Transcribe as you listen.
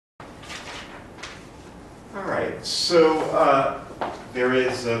All right, so there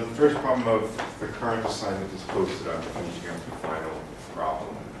is the first problem of the current assignment is posted on finishing up the final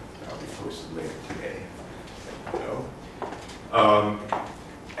problem. That'll be posted later today.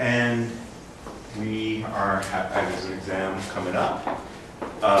 And we there's an exam coming up,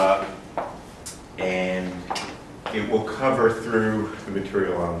 and it will cover through the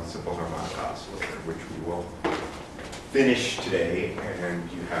material on the simple harmonic oscillator, which we will finish today,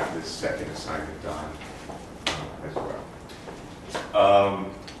 and you have this second assignment done as well.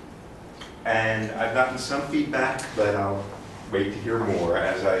 And I've gotten some feedback, but I'll wait to hear more.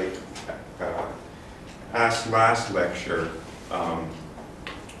 As I asked last lecture,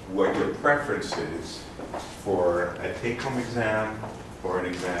 what your preference is for a take-home exam or an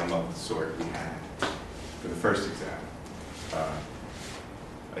exam of the sort we had for the first exam.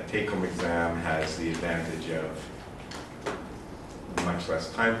 A take-home exam has the advantage of much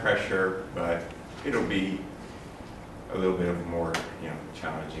less time pressure, but it'll be a little bit of a more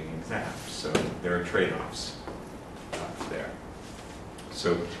challenging exam. So there are trade-offs there.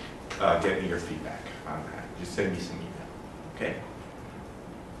 So get me your feedback on that. Just send me some email, okay?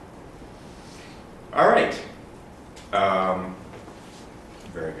 All right.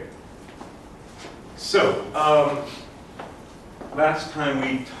 Very good. So last time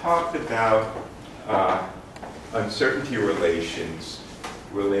we talked about uncertainty relations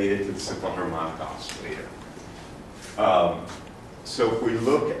related to the simple harmonic oscillator. So if we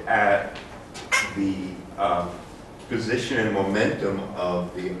look at the position and momentum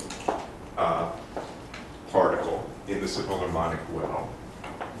of the particle in the simple harmonic well,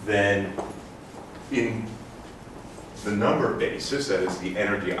 then in the number basis, that is the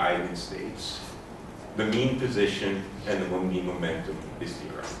energy eigenstates, the mean position and the mean momentum is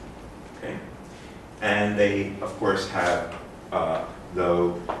 0. Okay? And they, of course, have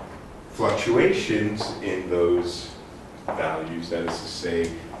though fluctuations in those values. That is to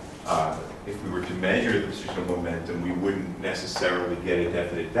say, if we were to measure the position of momentum, we wouldn't necessarily get a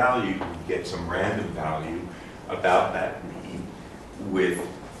definite value. We'd get some random value about that mean with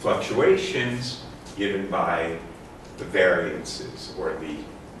fluctuations given by the variances, or the,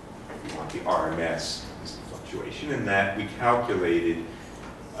 if you want, the RMS is the fluctuation, and that we calculated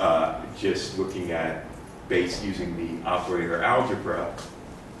just looking at using the operator algebra,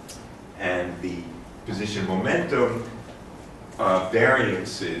 and the position momentum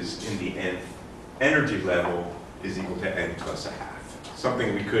variances in the nth energy level is equal to n plus a half.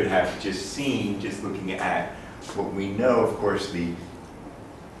 Something we could have just seen just looking at what we know. Of course, the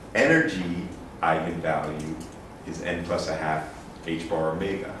energy eigenvalue is n plus a half h bar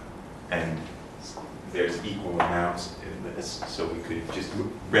omega, and there's equal amounts in this, so we could just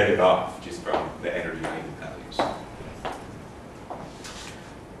read it off just from the energy eigenvalues.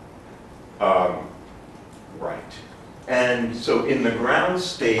 Right. And so in the ground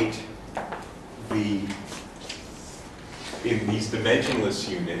state, in these dimensionless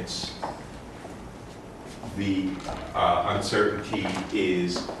units, the uncertainty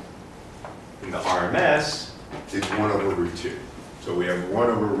is, in the RMS, is 1 over root 2. So we have 1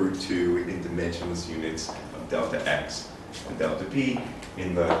 over root 2 in dimensionless units of delta x and delta p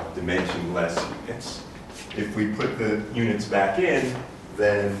in the dimensionless units. If we put the units back in,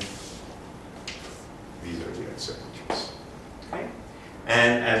 then these are the uncertainties. Okay?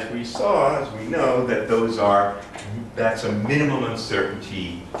 And as we saw, as we know, that that's a minimum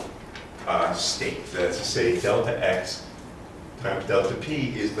uncertainty state. That's to say, delta x times delta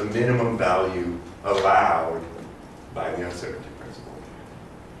p is the minimum value allowed by the uncertainty principle.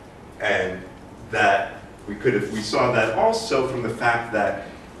 And that we saw that also from the fact that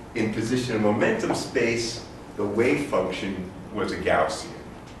in position and momentum space, the wave function was a Gaussian.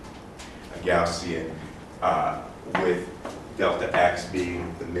 With delta x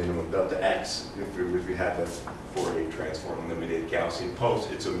being the minimum delta x. If we had the Fourier transform limited Gaussian pulse,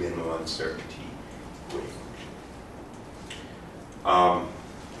 it's a minimum uncertainty wave function. I'm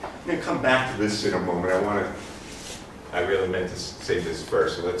going to come back to this in a moment. I really meant to say this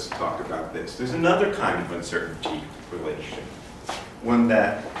first, so let's talk about this. There's another kind of uncertainty relation, one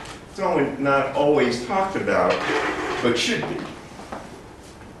that is not always talked about, but should be.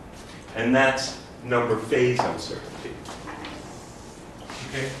 And that's number phase uncertainty.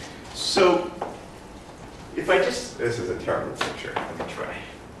 Okay? So, if I this is a terrible picture. Let me try.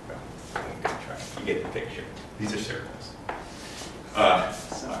 Well, I'm going to try. You get the picture. These are circles.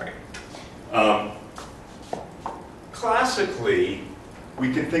 Sorry. Classically,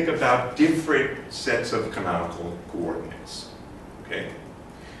 we can think about different sets of canonical coordinates. Okay?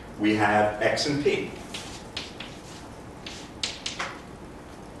 We have x and p.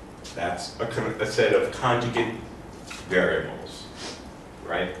 That's a set of conjugate variables,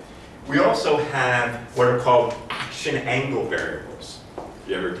 right? We also have what are called action angle variables. If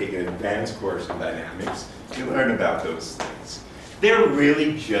you ever take an advanced course in dynamics, you learn about those things. They're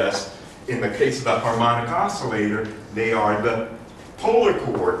really just, in the case of the harmonic oscillator, they are the polar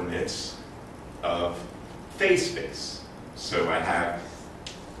coordinates of phase space. So I have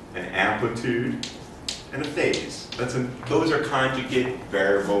an amplitude and a phase. Those are conjugate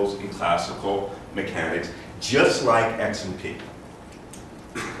variables in classical mechanics, just like x and p,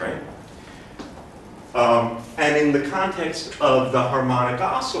 right? And in the context of the harmonic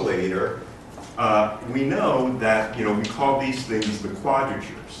oscillator, we know that, we call these things the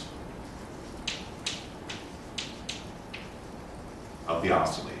quadratures of the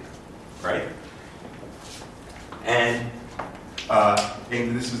oscillator, right? And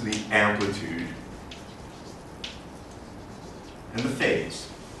this is the amplitude and the phase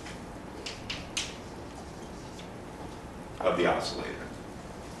of the oscillator.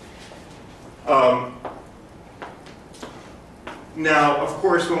 Now, of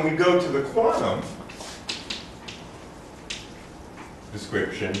course, when we go to the quantum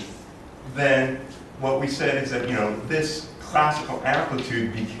description, then what we said is that, this classical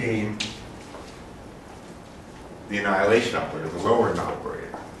amplitude became the annihilation operator, the lowering operator.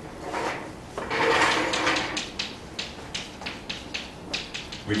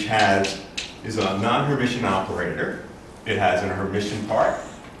 Which is a non-Hermitian operator. It has an Hermitian part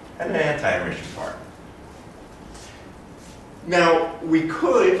and an anti-Hermitian part. Now, we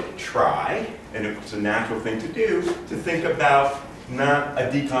could try, and it's a natural thing to do, to think about not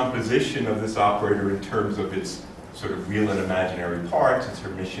a decomposition of this operator in terms of its sort of real and imaginary parts, its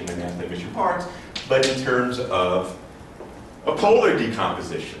Hermitian and anti-Hermitian parts, but in terms of a polar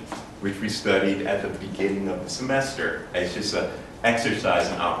decomposition, which we studied at the beginning of the semester. It's just an exercise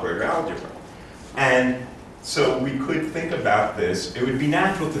in operator algebra. And so we could think about this. It would be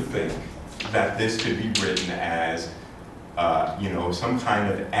natural to think that this could be written as, some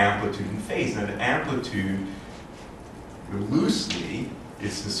kind of amplitude and phase. Now, the amplitude, loosely,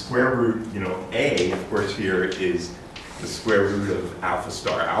 is the square root, A, of course, here is the square root of alpha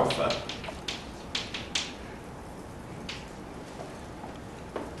star alpha.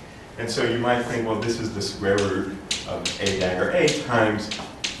 And so you might think, well, this is the square root of A dagger A times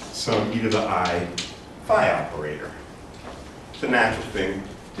some e to the I phi operator. It's a natural thing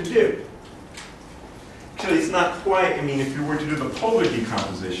to do. Actually, it's not quite, if you were to do the polar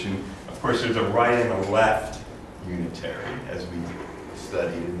decomposition, of course, there's a right and a left unitary, as we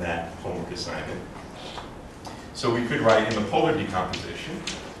studied in that homework assignment. So we could write in the polar decomposition,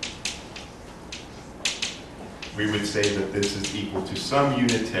 we would say that this is equal to some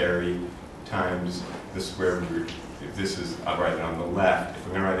unitary times the square root. If this is, I'll write it on the left. If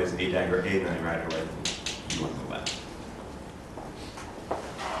we're going to write it as A dagger A, then I write it U on the left.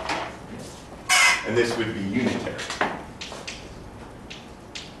 And this would be unitary.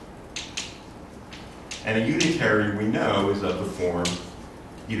 And a unitary, we know, is of the form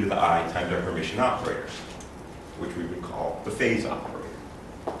e to the I times our Hermitian operator, which we would call the phase operator.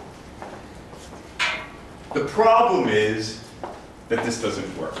 The problem is that this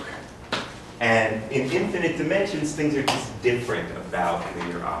doesn't work. And in infinite dimensions, things are just different about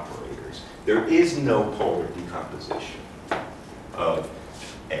linear operators. There is no polar decomposition of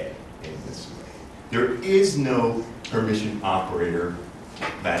A in this way. There is no Hermitian operator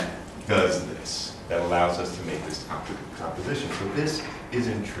that does this, that allows us to make this composition. So this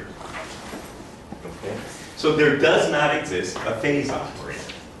isn't true. Okay? So there does not exist a phase operator.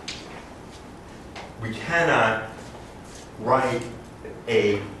 We cannot write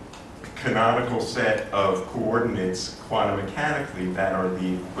a canonical set of coordinates quantum mechanically that are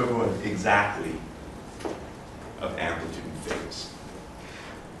the equivalent exactly of amplitude and phase.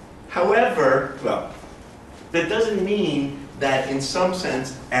 However, that doesn't mean that in some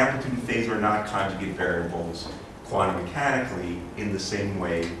sense amplitude and phase are not conjugate variables quantum mechanically in the same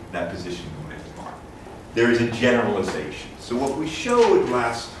way that position moments are. There is a generalization. So what we showed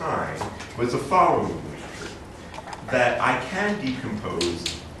last time was the following was true, that I can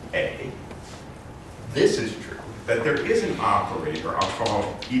decompose A. This is true, that there is an operator, I'll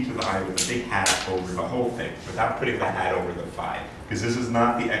call e to the I with a big hat over the whole thing, without putting the hat over the phi, because this is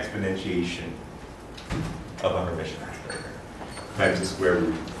not the exponentiation of a Hermitian operator times the square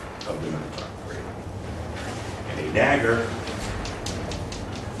root of the number operator. And a dagger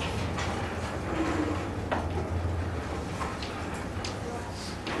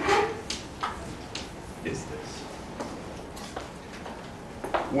is this,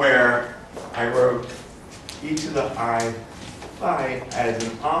 where I wrote e to the I phi as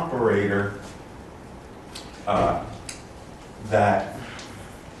an operator that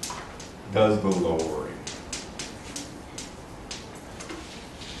does the lowering.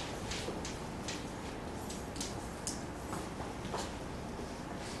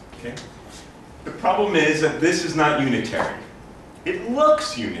 Okay. The problem is that this is not unitary. It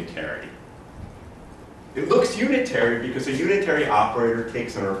looks unitary. It looks unitary because a unitary operator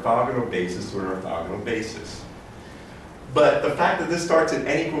takes an orthogonal basis to an orthogonal basis. But the fact that this starts at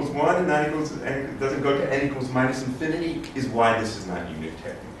n equals 1 and doesn't go to n equals minus infinity is why this is not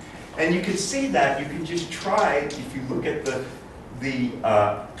unitary. And you can see that, you can just try, if you look at the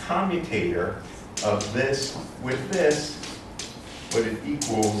commutator of this with this, what it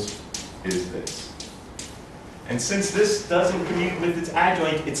equals is this. And since this doesn't commute with its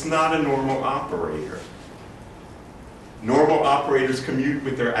adjoint, it's not a normal operator. Normal operators commute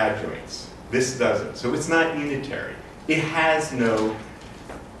with their adjoints. This doesn't. So it's not unitary. It has no,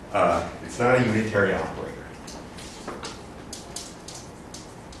 it's not a unitary operator.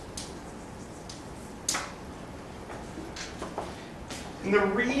 And the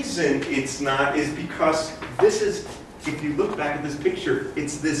reason it's not is because this is, if you look back at this picture,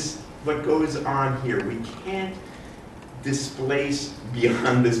 it's this, what goes on here. We can't displace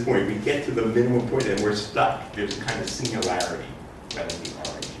beyond this point. We get to the minimum point and we're stuck. There's a kind of singularity that is the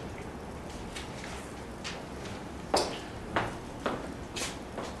origin here.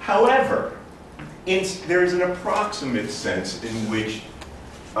 However, there's an approximate sense in which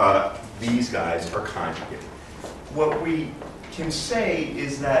these guys are conjugate. What we can say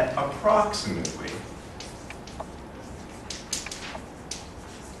is that approximately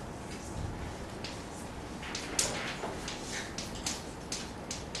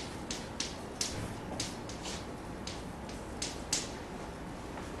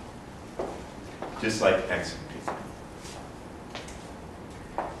just like x and p.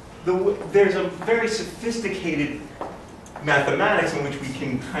 There's a very sophisticated mathematics in which we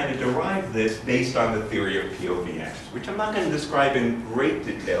can kind of derive this based on the theory of POVX, which I'm not going to describe in great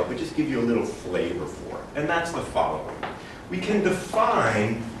detail, but just give you a little flavor for it. And that's the following. We can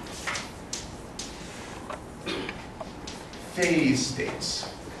define phase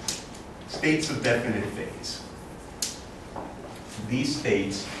states, states of definite phase. These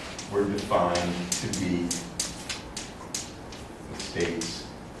states were defined to be the states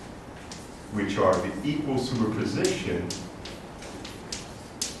which are the equal superposition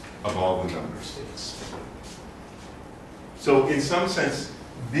of all the number states. So in some sense,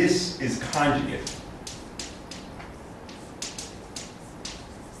 this is conjugate.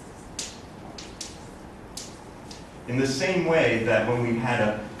 In the same way that when we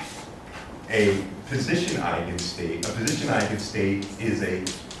had a position eigenstate, a position eigenstate is a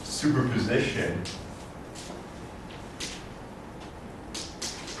superposition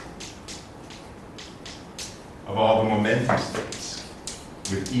of all the momentum states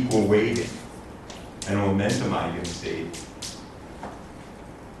with equal weighting, and a momentum eigenstate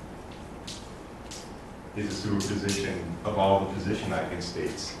is a superposition of all the position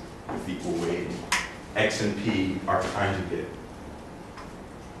eigenstates with equal weighting. X and P are conjugate.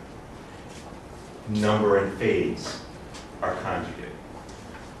 Number and phase are conjugate.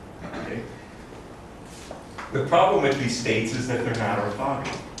 Okay? The problem with these states is that they're not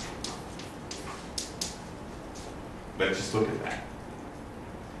orthogonal. Let's just look at that.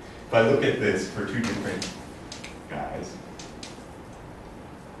 If I look at this for two different guys,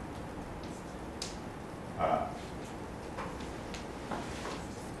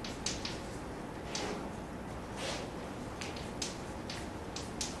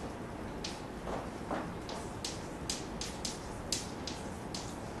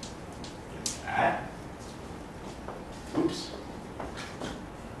 oops.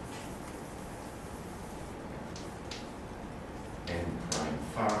 N prime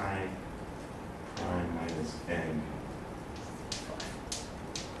phi prime minus N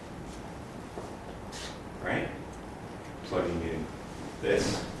phi. Right? Plugging in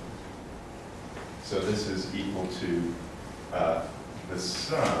this. So this is equal to the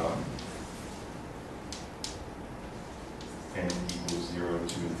sum n equals 0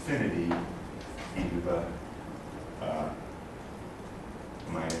 to infinity e to the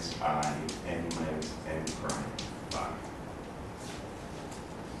minus I n minus n prime phi.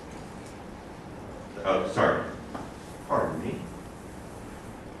 Oh, sorry. Pardon me.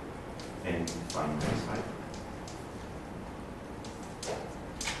 N phi minus phi.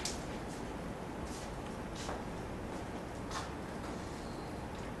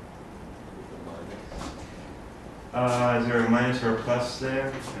 Is there a minus or a plus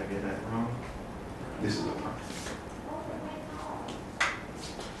there? Did I get that wrong? This is a plus.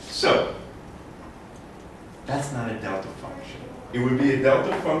 So, that's not a delta function. It would be a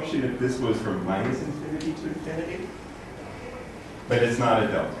delta function if this was from minus infinity to infinity, but it's not a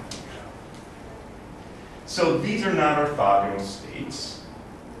delta function. So these are not orthogonal states.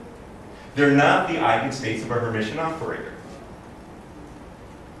 They're not the eigenstates of a Hermitian operator.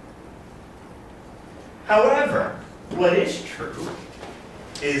 However, what is true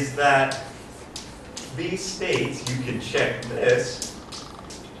is that these states, you can check this,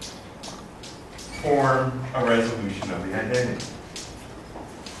 form a resolution of the identity.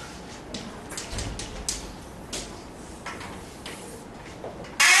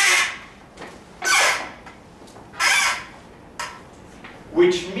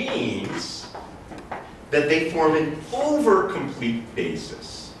 Which means that they form an over-complete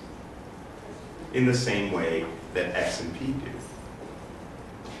basis in the same way that X and P do.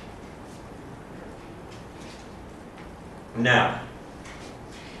 Now,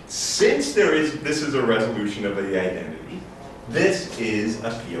 since this is a resolution of the identity, this is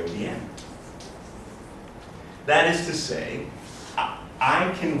a PODM. That is to say,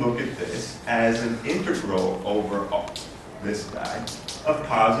 I can look at this as an integral over this guy of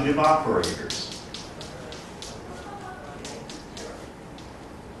positive operators.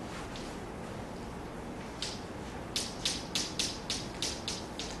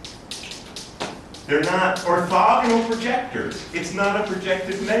 They're not orthogonal projectors. It's not a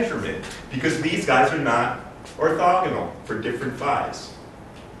projective measurement because these guys are not orthogonal for different phi's.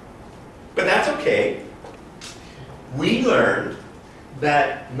 But that's okay. We learned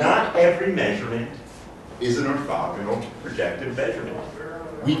that not every measurement is an orthogonal projective measurement.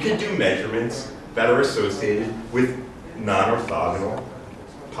 We could do measurements that are associated with non-orthogonal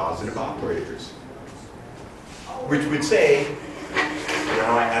positive operators, which would say,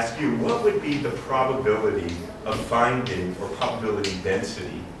 now I ask you, what would be the probability of finding, or probability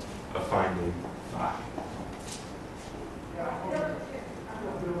density of finding phi?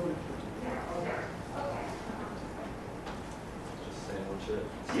 Just sandwich it.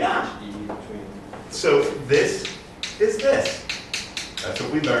 Yeah. E between. So this is this. That's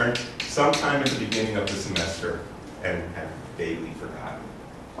what we learned sometime at the beginning of the semester and have vaguely forgotten.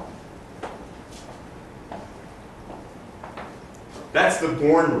 That's the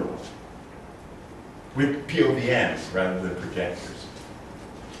Born rule with POVMs rather than projectors.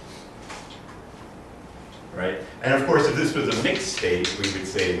 Right? And of course, if this was a mixed state, we would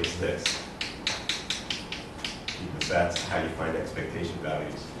say it was this. Because that's how you find expectation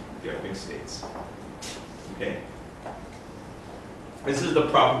values if you have mixed states. Okay? This is the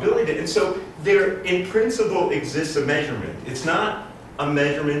probability. And so there, in principle, exists a measurement. It's not a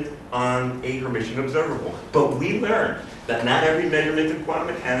measurement on a Hermitian observable. But we learned that not every measurement in quantum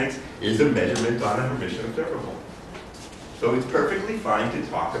mechanics is a measurement on a Hermitian observable. So it's perfectly fine to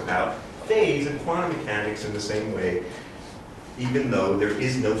talk about phase in quantum mechanics in the same way, even though there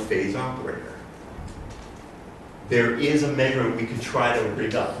is no phase operator. There is a measurement we could try to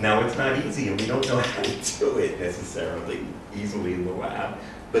rig up. Now, it's not easy, and we don't know how to do it necessarily easily in the lab,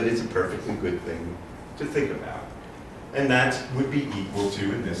 but it's a perfectly good thing to think about. And that would be equal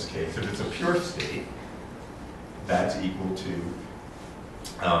to, in this case, if it's a pure state, that's equal to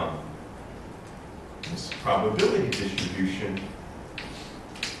this probability distribution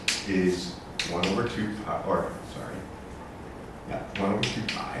is 1 over 2 pi, or sorry, yeah, 1 over 2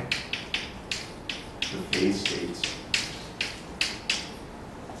 pi, the phase states,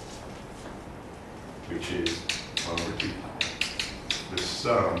 which is 1 over 2 pi. The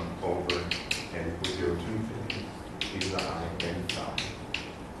sum over n equals 0 to infinity is I n phi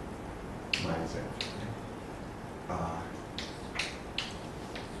minus n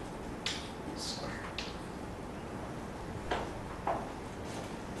squared.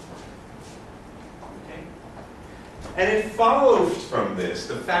 Okay? And it follows from this,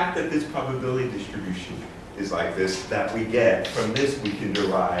 the fact that this probability distribution is like this, that we get, from this we can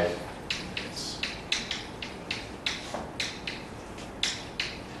derive this.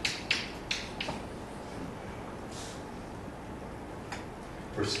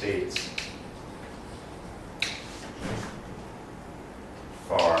 For states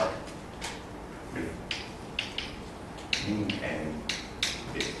far with mean n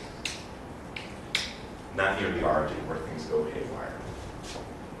big. Not near the origin where things go haywire.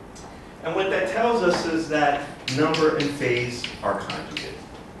 And what that tells us is that number and phase are conjugate.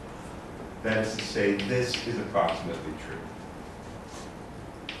 That is to say, this is approximately true.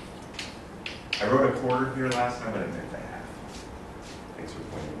 I wrote a quarter here last time, but I meant a half. Thanks for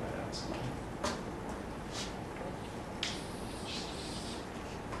pointing that out, Steve.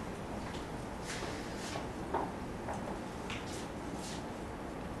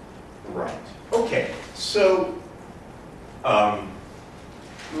 Right. Okay, so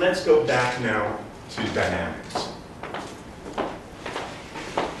let's go back now to dynamics.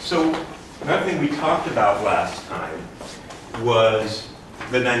 So another thing we talked about last time was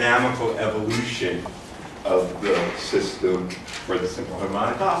the dynamical evolution of the system for the simple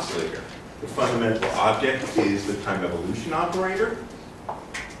harmonic oscillator. The fundamental object is the time evolution operator,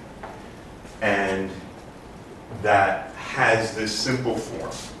 and that has this simple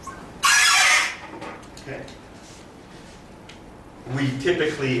form. Okay. We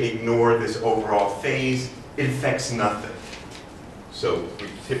typically ignore this overall phase. It affects nothing. So we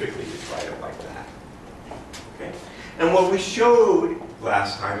typically just write it like that. Okay. And what we showed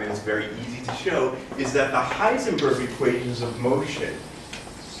last time, and it's very easy to show, is that the Heisenberg equations of motion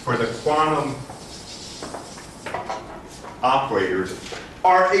for the quantum operators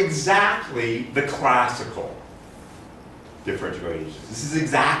are exactly the classical differential equations. This is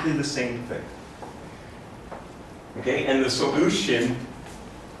exactly the same thing. Okay, and the solution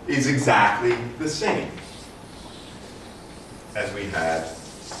is exactly the same as we had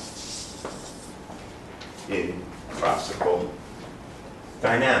in classical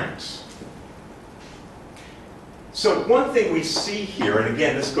dynamics. So one thing we see here, and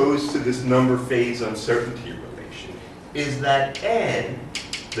again this goes to this number phase uncertainty relation, is that n,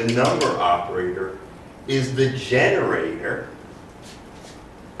 the number operator, is the generator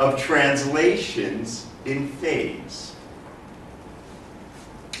of translations in phase.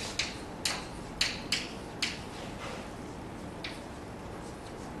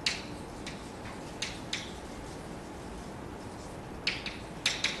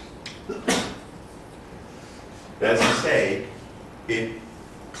 As I say,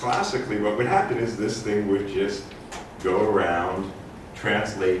 classically what would happen is this thing would just go around,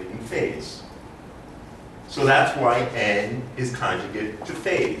 translate in phase. So that's why n is conjugate to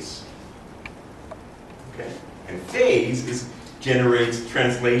phase. Okay? And phase generates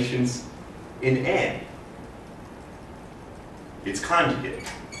translations in n. It's conjugate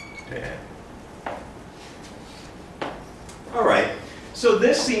to n. All right, so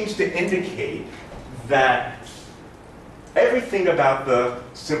this seems to indicate that everything about the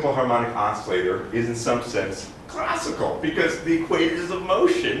simple harmonic oscillator is in some sense classical, because the equations of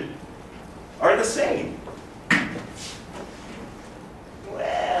motion are the same.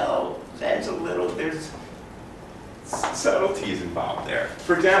 Well, there's subtleties involved there.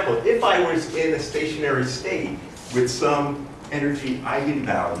 For example, if I was in a stationary state with some energy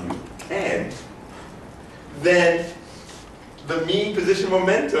eigenvalue n, then the mean position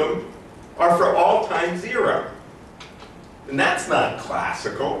momentum are for all time 0. And that's not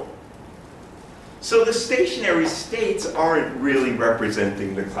classical. So the stationary states aren't really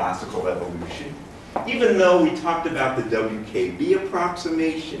representing the classical evolution, even though we talked about the WKB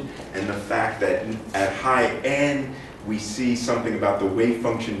approximation and the fact that at high n we see something about the wave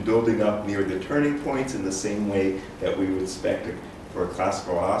function building up near the turning points in the same way that we would expect it for a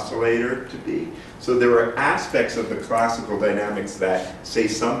classical oscillator to be. So there are aspects of the classical dynamics that say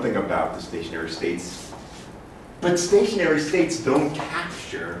something about the stationary states, but stationary states don't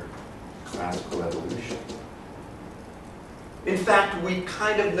capture classical evolution. In fact, we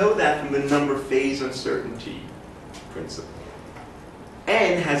kind of know that from the number phase uncertainty principle.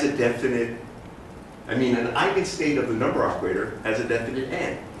 N has a definite, an eigenstate of the number operator has a definite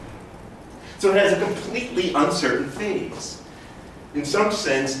n. So it has a completely uncertain phase. In some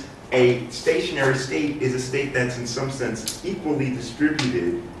sense, a stationary state is a state that's in some sense equally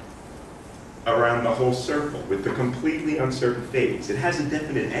distributed around the whole circle with the completely uncertain phase. It has a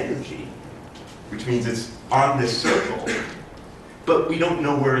definite energy, which means it's on this circle, but we don't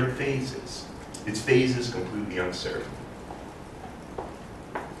know where its phase is. Its phase is completely uncertain.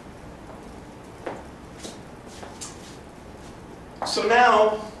 So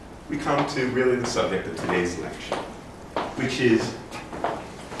now we come to really the subject of today's lecture, which is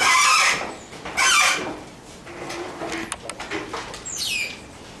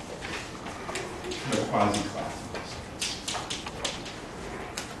the quasi-classical states.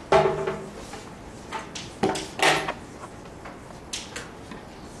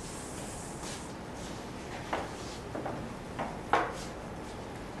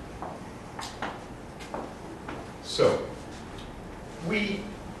 So, we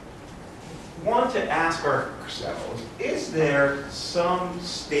want to ask ourselves, is there some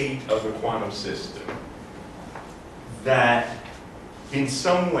state of the quantum system that in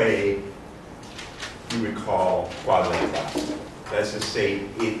some way we would call quasi-classical? That's to say,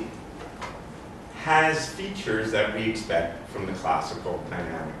 it has features that we expect from the classical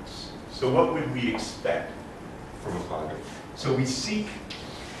dynamics. So what would we expect from a quasi? So we seek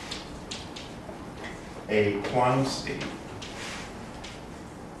a quantum state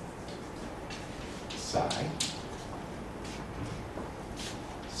psi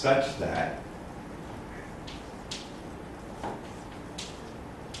such that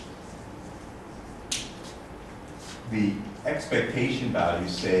the expectation value,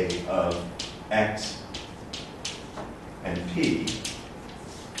 say, of x and p,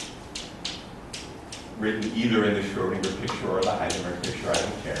 written either in the Schrodinger picture or the Heisenberg picture, I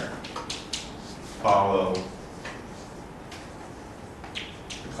don't care, follow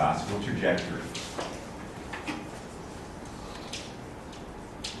the classical trajectory.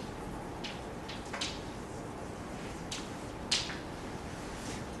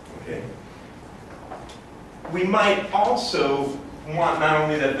 Okay. We might also want not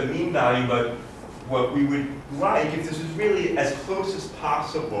only that the mean value, but what we would like, if this is really as close as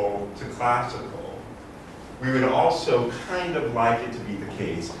possible to classical, we would also kind of like it to be the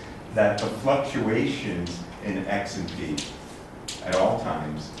case that the fluctuations in x and p at all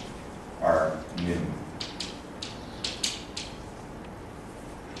times are minimal.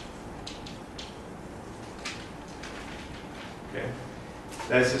 Okay?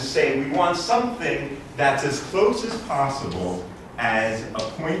 That is to say, we want something that's as close as possible as a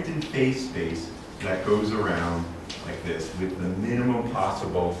point in phase space that goes around like this with the minimum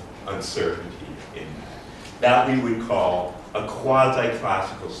possible uncertainty in that. That we would call a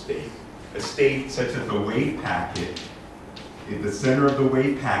quasi-classical state. A state such that the wave packet, in the center of the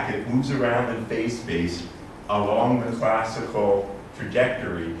wave packet, moves around in phase space along the classical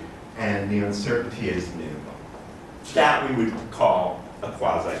trajectory and the uncertainty is minimal. That we would call a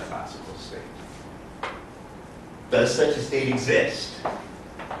quasi-classical state. Does such a state exist?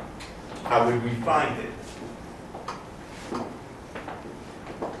 How would we find it?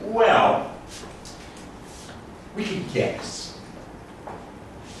 Well, we could guess.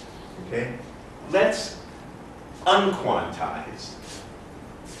 Okay? Let's unquantize.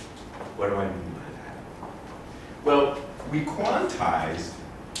 What do I mean by that? Well, we quantized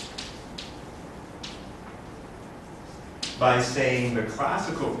by saying the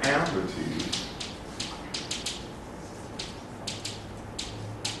classical amplitude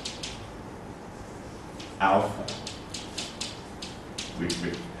alpha, which we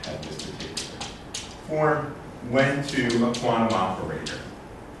had this particular form, went to a quantum operator.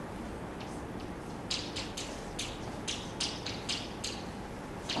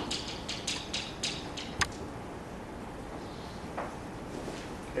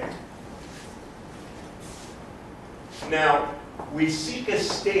 Okay. Now, we seek a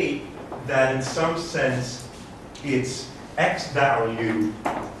state that in some sense its x value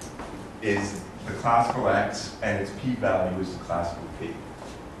is the classical x and its p-value is the classical p.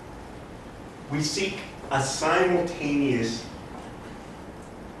 We seek a simultaneous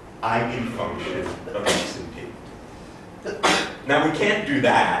eigenfunction of x and p. Now we can't do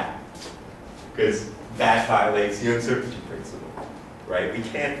that because that violates the uncertainty principle, right? We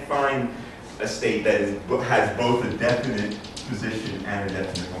can't find a state that has both a definite position and a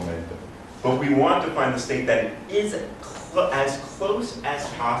definite momentum. But we want to find the state that is as close as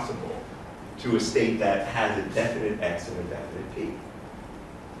possible to a state that has a definite x and a definite p.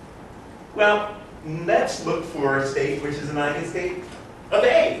 Well, let's look for a state which is an eigenstate of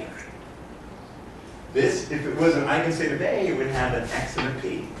A. This, if it was an eigenstate of A, it would have an x and a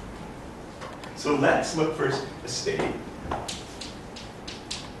p. So let's look for a state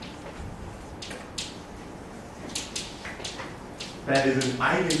that is an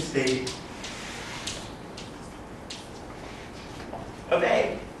eigenstate of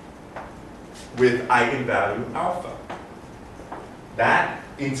A with eigenvalue alpha. That,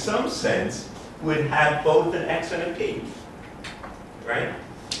 in some sense, would have both an x and a p, right?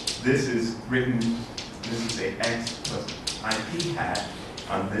 This is written, this is a x plus ip hat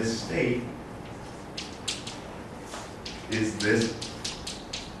on this state is this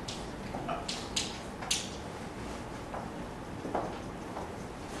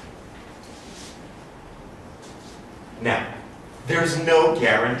now, there's no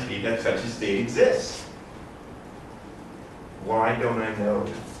guarantee that such a state exists. Why don't I know?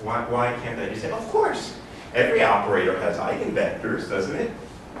 Why can't I just say, of course, every operator has eigenvectors, doesn't it?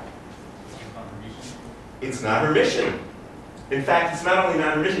 It's not Hermitian. In fact, it's not only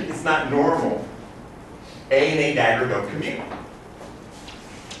not Hermitian, it's not normal. A and A dagger don't commute.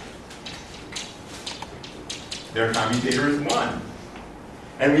 Their commutator is 1.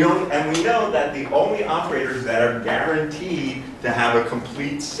 And we know that the only operators that are guaranteed to have a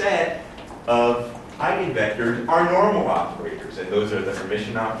complete set of eigenvectors are normal operators, and those are the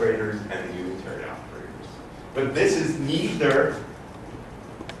Hermitian operators and the unitary operators. But this is neither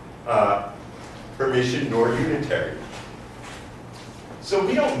Hermitian nor unitary. So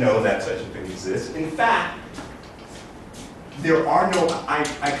we don't know that such a thing exists. In fact, there are no,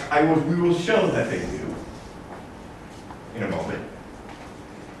 we will show that they do in a moment.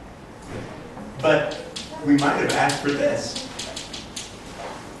 But we might have asked for this.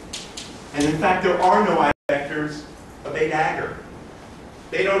 And in fact, there are no eigenvectors of A dagger.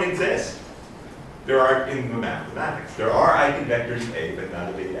 They don't exist. There are in the mathematics. There are eigenvectors of A, but not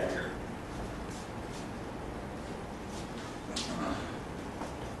of A dagger.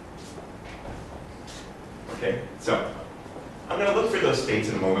 Okay, so I'm going to look for those states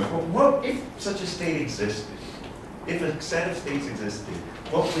in a moment. But what if such a state existed? If a set of states existed,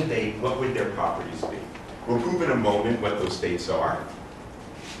 what would their properties be? We'll prove in a moment what those states are.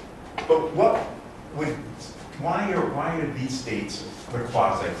 But why are these states the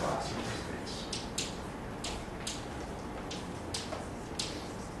quasi-classical states?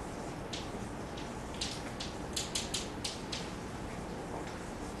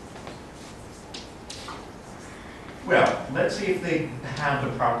 Well, let's see if they have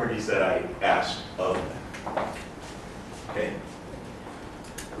the properties that I asked of them. Okay.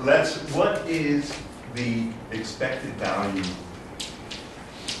 What is the expected value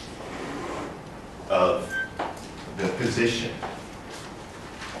of the position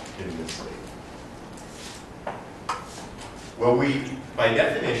in this state? Well, by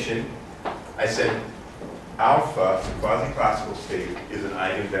definition, I said alpha, the quasi-classical state, is an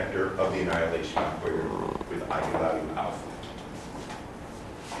eigenvector of the annihilation operator with eigenvalue alpha.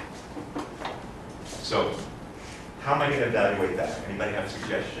 So, how am I going to evaluate that? Anybody have a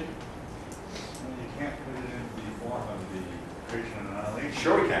suggestion? Well, you can't put it in the form of the creation and annihilation.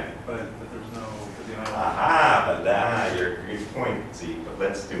 Sure we can. But there's no, for the annihilation. Aha, but you're a good point, Z, but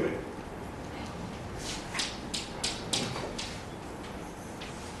let's do it.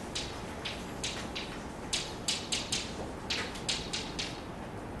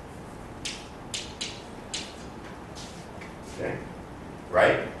 Okay,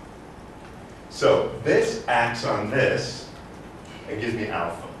 right? So this acts on this and gives me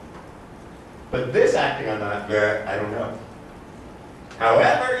alpha. But this acting on that, I don't know.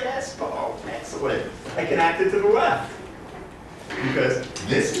 However, yes, Paul, excellent. I can act it to the left. Because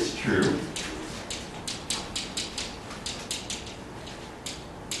this is true.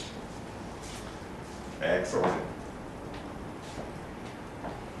 Excellent.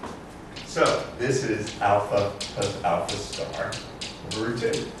 So this is alpha plus alpha star over root 2,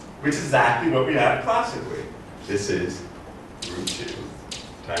 which is exactly what we have classically. This is root 2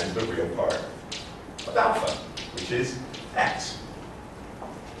 times the real part of alpha, which is x.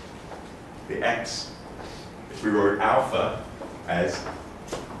 The x, if we wrote alpha as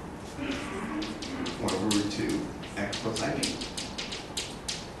 1 over root 2, x plus ib.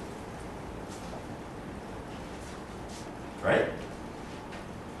 Right?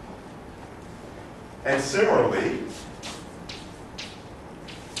 And similarly,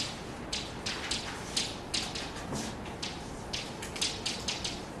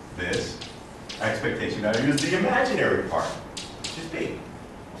 this expectation value is the imaginary part, which is b.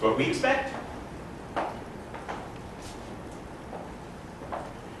 It's what we expect.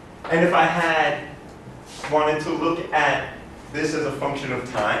 And if I wanted to look at this as a function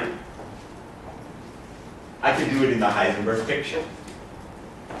of time, I could do it in the Heisenberg picture.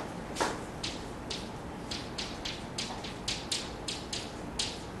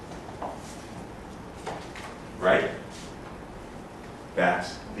 Right?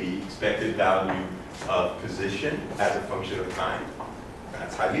 That's the expected value of position as a function of time.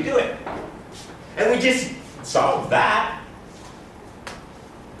 That's how you do it. And we just solved that.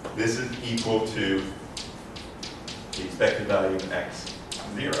 This is equal to the expected value of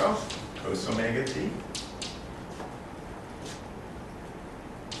x0 cos omega t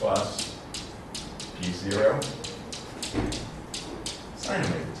plus p0 sine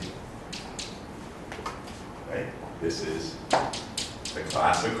omega t. Right? This is the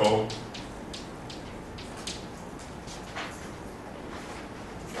classical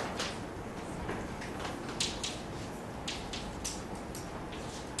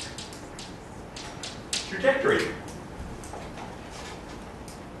trajectory.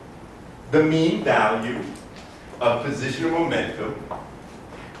 The mean value of positional momentum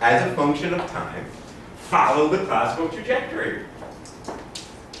as a function of time follow the classical trajectory.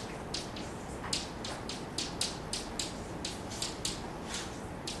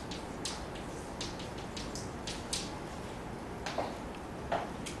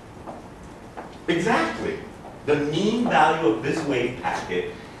 Exactly. The mean value of this wave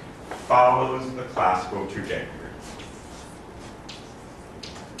packet follows the classical trajectory.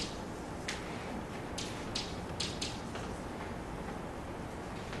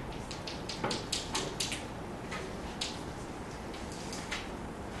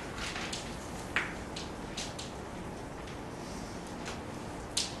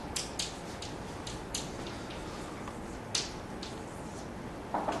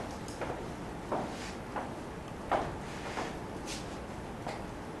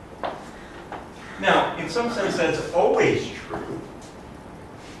 some sense that's always true,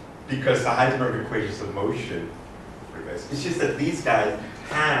 because the Heisenberg equations of motion, it's just that these guys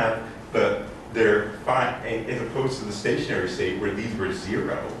have their as opposed to the stationary state where these were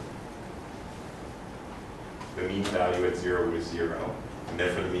 0. The mean value at 0 was 0, and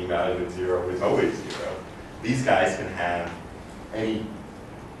therefore the mean value at 0 is always 0. These guys can have any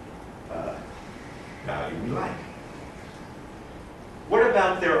value we like. What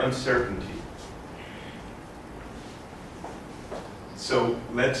about their uncertainty? So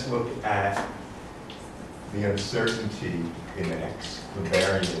let's look at the uncertainty in X, the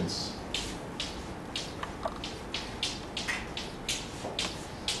variance.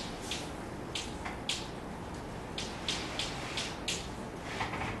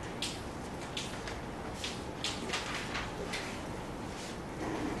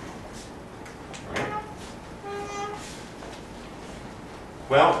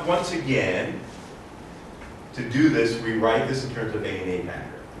 Well, once again, to do this, we write this in terms of A and A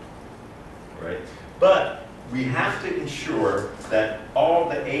dagger, right? But we have to ensure that all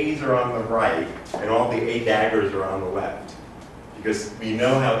the A's are on the right and all the A daggers are on the left. Because we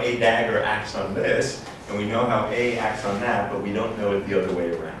know how A dagger acts on this, and we know how A acts on that, but we don't know it the other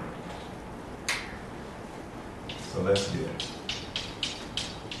way around. So let's do it.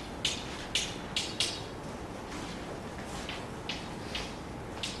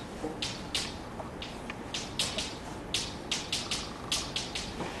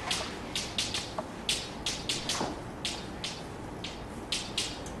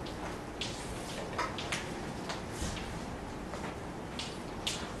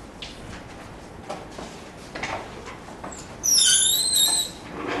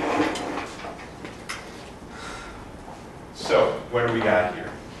 What do we got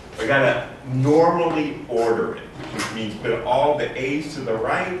here? We got to normally order it, which means put all the A's to the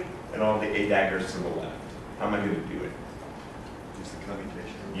right and all the A daggers to the left. How am I going to do it? Use the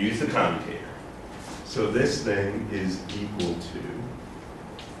commutation. Use the commutator. So this thing is equal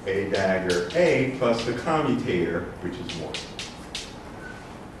to A dagger A plus the commutator, which is 1.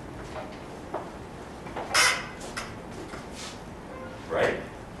 Right?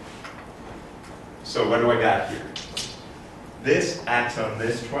 So what do I got here? This acts on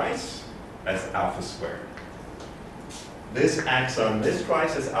this twice, that's alpha squared. This acts on this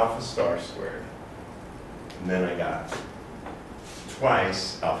twice, that's alpha star squared. And then I got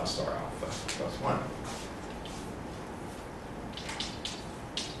twice alpha star alpha plus 1.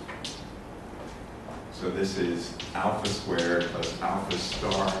 So this is alpha squared plus alpha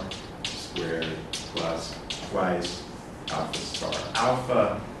star squared plus twice alpha star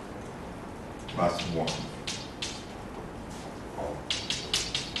alpha plus 1.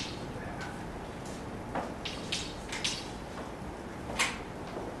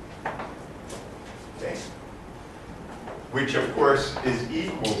 Which of course is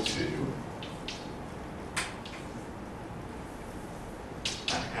equal to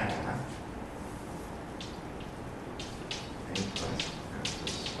a half A plus alpha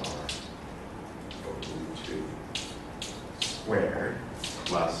star over root 2 squared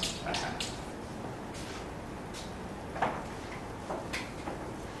plus a half.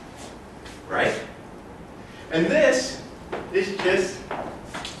 Right? And this is just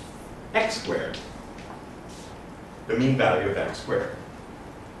x squared. The mean value of x squared.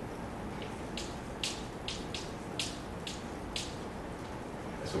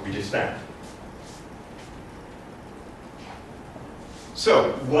 That's what we just found.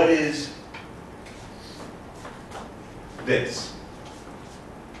 So, what is this?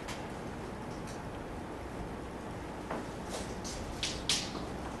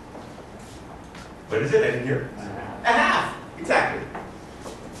 What is it? I didn't hear. A half. Exactly.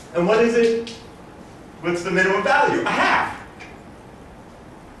 And what is it? What's the minimum value? A half.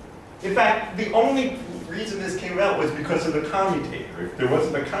 In fact, the only reason this came out was because of the commutator. If there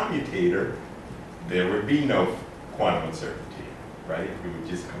wasn't a commutator, there would be no quantum uncertainty, right? It would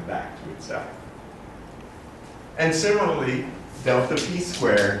just come back to itself. And similarly, delta p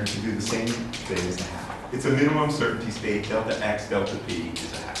squared, you can do the same thing as a half. It's a minimum certainty state. Delta x, delta p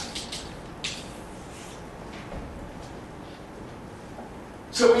is a half.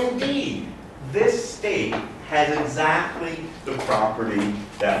 So indeed, this state has exactly the property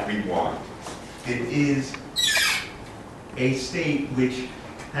that we want. It is a state which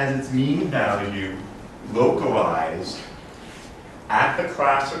has its mean value localized at the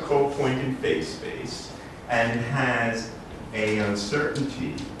classical point in phase space and has an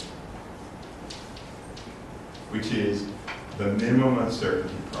uncertainty which is the minimum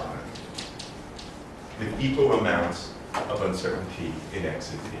uncertainty product with equal amounts of uncertainty in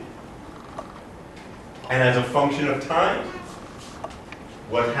x and p. And as a function of time,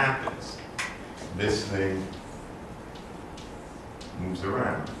 what happens? This thing moves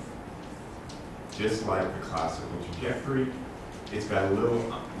around. Just like the classical trajectory, it's got a little,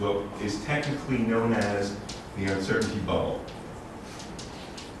 what is technically known as the uncertainty bubble.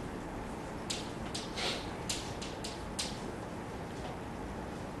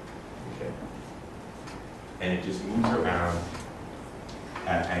 Okay. And it just moves around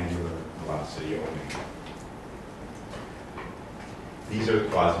at angular velocity omega. These are the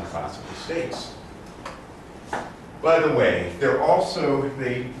quasi-classical states. By the way, they're also,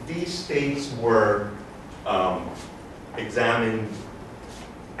 these states were examined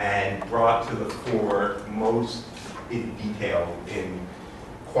and brought to the fore most in detail in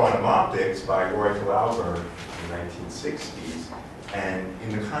quantum optics by Roy Glauber in the 1960s. And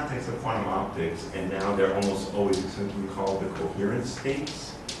in the context of quantum optics, and now they're almost always simply called the coherent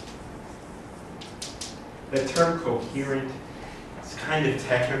states. The term coherent is kind of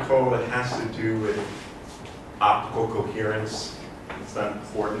technical. It has to do with optical coherence. It's not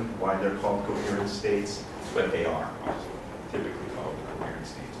important why they're called coherent states, but they are also typically called coherent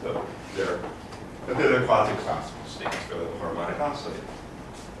states. Though they're the quasi-classical states for the harmonic oscillator.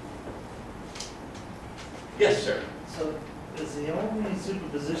 Yes, sir. So is the only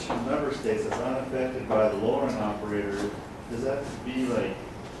superposition of number states that's unaffected by the lowering operator, does that be like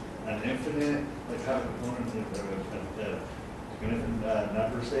an infinite, like how a component of infinite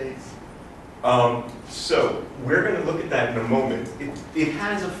number states? So we're going to look at that in a moment. It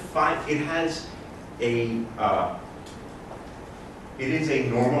is a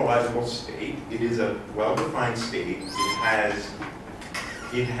normalizable state. It is a well-defined state.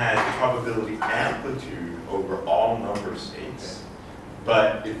 It has probability amplitude over all number states,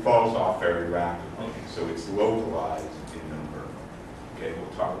 but it falls off very rapidly. Okay. So it's localized in number. Okay,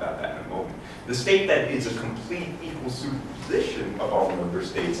 we'll talk about that in a moment. The state that is a complete equal superposition of all number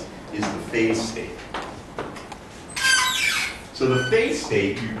states is the phase state. So the phase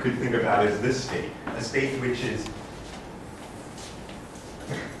state you could think about as this state, a state which is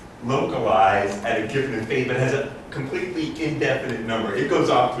localized at a given phase, but has a completely indefinite number. It goes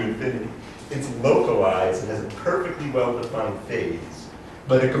off to infinity. It's localized, it has a perfectly well-defined phase,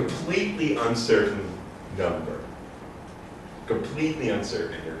 but a completely uncertain number. Completely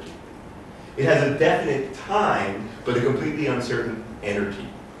uncertain energy. It has a definite time, but a completely uncertain energy.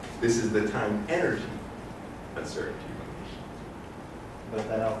 This is the time energy uncertainty relation. But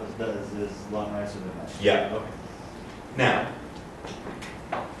that alpha does is long nicer than that. Yeah. Okay. Now,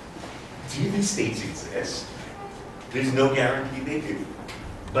 do these states exist? There's no guarantee they do,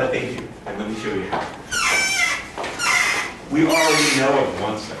 but they do. And let me show you how. We already know of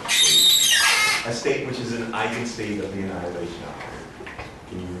one such state, a state which is an eigenstate of the annihilation operator.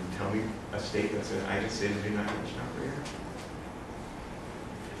 Can you tell me a state that's an eigenstate of the annihilation operator?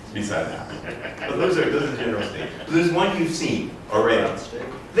 Besides that. But those are general states. There's one you've seen already. Ground state?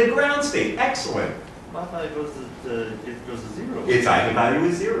 The ground state, excellent. I thought it goes to zero. Its eigenvalue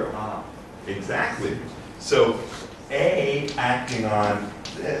is 0. Ah. Exactly. So A acting on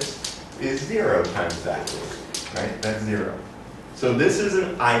this is 0 times that, right? That's 0. So this is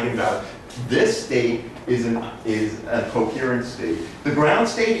an eigenvalue. This state is a coherent state. The ground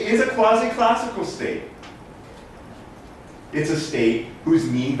state is a quasi-classical state. It's a state whose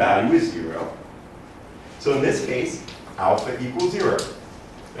mean value is 0. So in this case, alpha equals 0.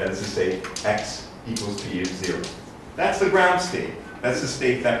 That is to say, x equals p of 0. That's the ground state. That's the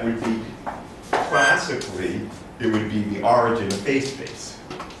state that would be, classically, it would be the origin of phase space.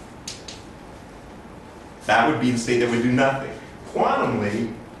 That would be the state that would do nothing.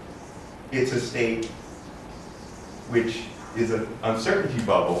 Quantumly, it's a state which is an uncertainty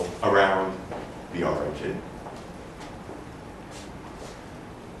bubble around the origin.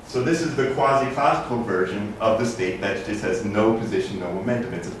 So this is the quasi-classical version of the state that just has no position, no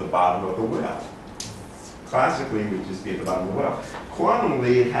momentum. It's at the bottom of the well. Classically, it would just be at the bottom of the well.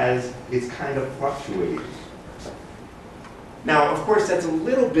 Quantumly, it's kind of fluctuating. Now, of course, that's a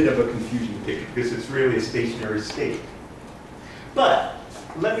little bit of a confusing picture because it's really a stationary state. But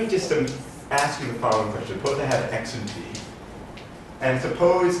let me just ask you the following question. Suppose I have x and p, and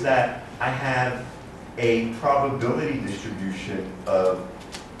suppose that I have a probability distribution of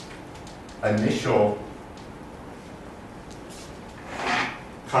initial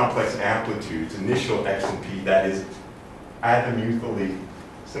complex amplitudes, initial x and p, that is azimuthally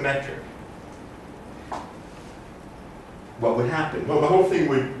symmetric. What would happen? Well, the whole thing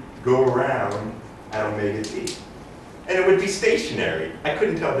would go around at omega t. And it would be stationary. I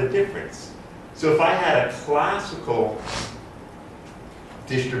couldn't tell the difference. So if I had a classical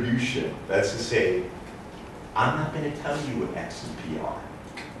distribution, that's to say, I'm not going to tell you what X and P are.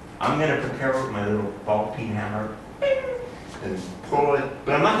 I'm going to prepare with my little ball peen hammer and pull it,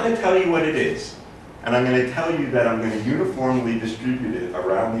 but I'm not going to tell you what it is. And I'm going to tell you that I'm going to uniformly distribute it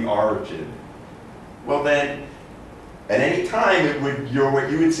around the origin. Well then, at any time,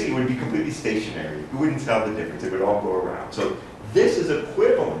 what you would see would be completely stationary. You wouldn't tell the difference. It would all go around. So this is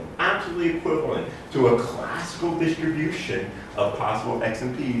equivalent, absolutely equivalent, to a classical distribution of possible X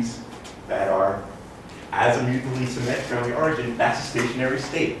and P's that are azimuthally symmetric on the origin. That's a stationary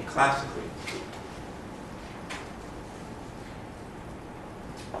state, classically.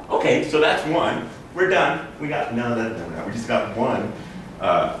 Okay, so that's one. We're done. We got, no. We just got one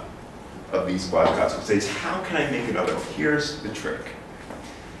of these quasi-classical states. How can I make another? Here's the trick.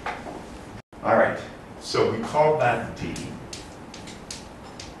 All right, so we call that D.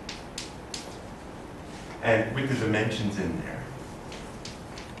 And with the dimensions in there,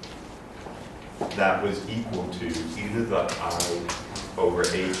 that was equal to either the I over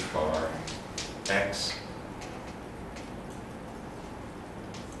H bar X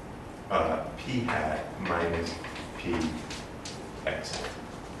P hat minus P X hat.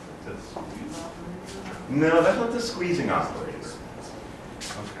 No, that's not the squeezing operator.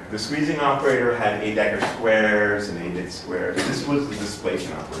 The squeezing operator had A dagger squares and A dit squares. This was the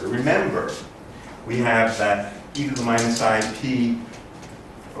displacement operator. Remember, we have that e to the minus I P,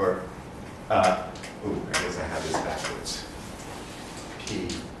 or, I guess I have this backwards. P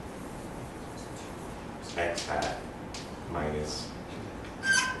X hat minus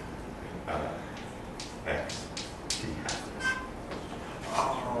X P hat.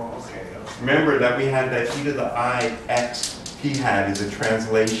 Oh, okay. Remember that we had that e to the I X P hat is a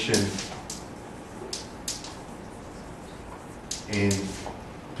translation in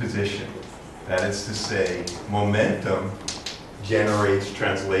position. That is to say, momentum generates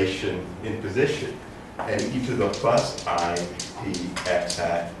translation in position. And e to the plus I P X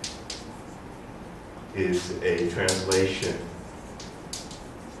hat is a translation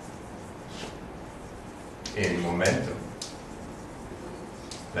in momentum.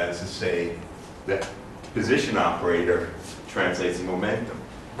 That is to say, the position operator translates in momentum.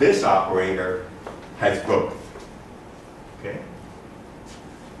 This operator has both. Okay?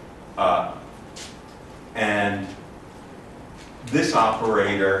 And this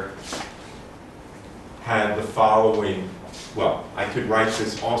operator had the following, well, I could write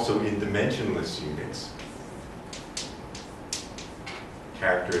this also in dimensionless units.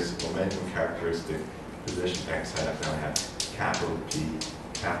 Characteristic, momentum characteristic, position X hat. Now I have capital P,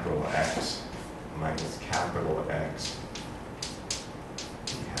 capital X, minus capital X,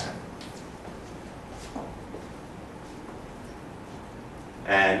 P hat.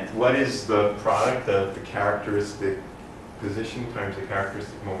 And what is the product of the characteristic position times the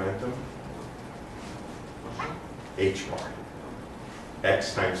characteristic momentum? H bar.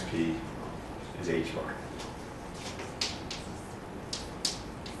 X times P is H bar.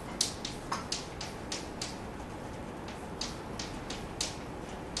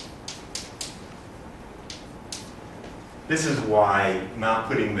 This is why not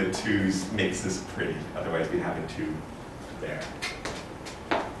putting the twos makes this pretty. Otherwise, we'd have a 2 there.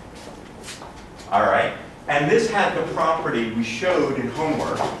 All right. And this had the property, we showed in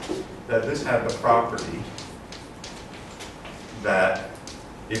homework, that this had the property that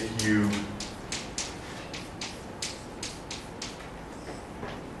if you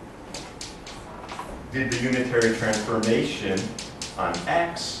did the unitary transformation on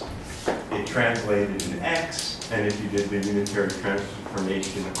X, it translated in X. And if you did the unitary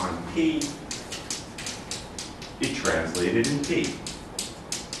transformation on P, it translated in P.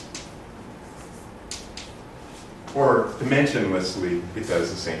 Or dimensionlessly, it does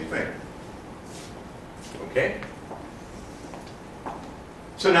the same thing. Okay?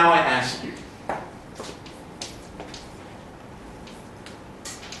 So now I ask you,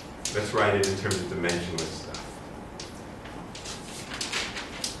 let's write it in terms of dimensionless stuff.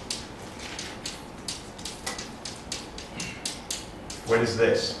 What is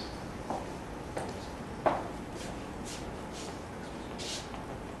this?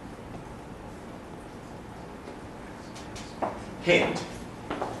 Hint.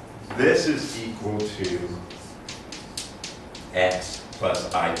 This is equal to X plus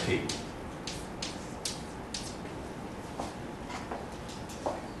IP.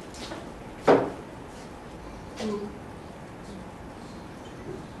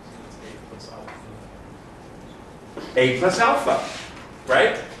 A plus alpha,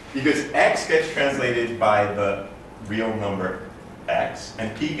 right? Because X gets translated by the real number X,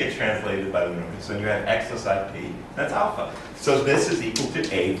 and P gets translated by the number. So you have X plus IP, that's alpha. So this is equal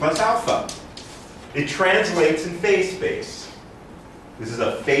to A plus alpha. It translates in phase space. This is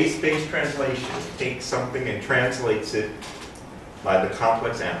a phase space translation. It takes something and translates it by the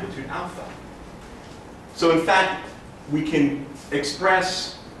complex amplitude alpha. So in fact, we can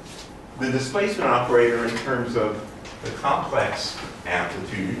express the displacement operator in terms of the complex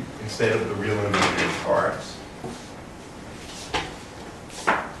amplitude instead of the real and imaginary parts.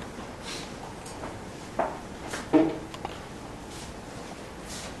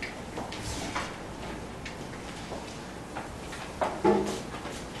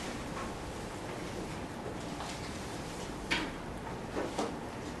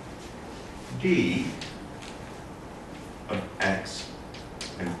 D of x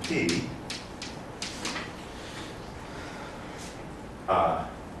and p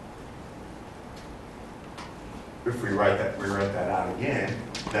if we write that out again,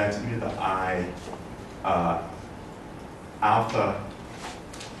 that's e to the I alpha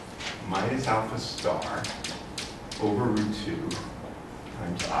minus alpha star over root 2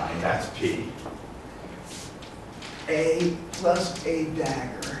 times I, that's p. A plus a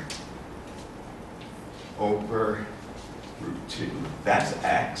dagger over root 2, that's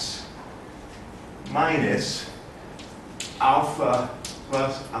x, minus alpha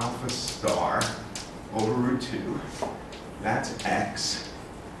plus alpha star over root 2, that's x,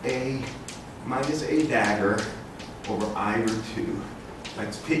 a minus a dagger over I root 2,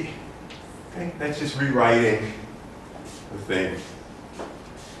 that's p. Okay, that's just rewriting the thing.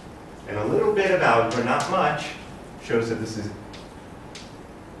 And a little bit of algebra, not much, shows that this is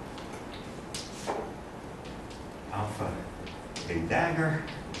alpha a dagger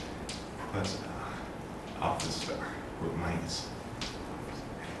plus alpha star, or minus.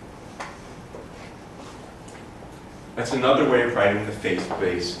 That's another way of writing the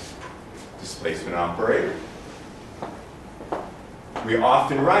phase-based displacement operator. We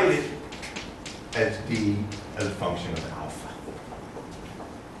often write it as d as a function of alpha.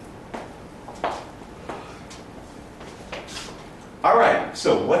 All right,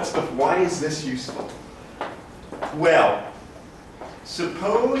 so why is this useful? Well,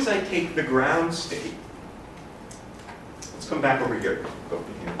 suppose I take the ground state. Let's come back over here. Go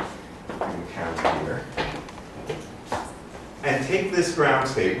count here. And take this ground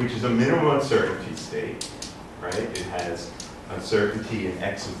state, which is a minimum uncertainty state, right? It has uncertainty in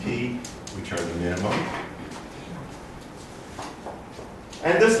x and p, which are the minimum.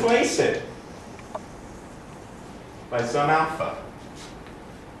 And displace it by some alpha.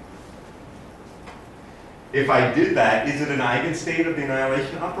 If I did that, is it an eigenstate of the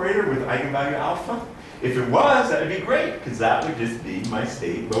annihilation operator with eigenvalue alpha? If it was, that would be great, because that would just be my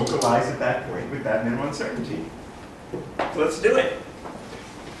state localized at that point with that minimum uncertainty. So let's do it.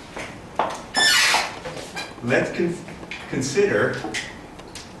 Let's consider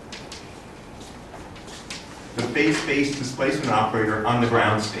the phase-based displacement operator on the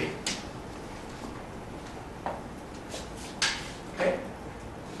ground state. Okay.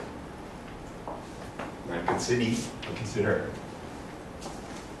 Now consider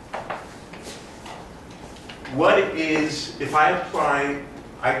what is, if I apply,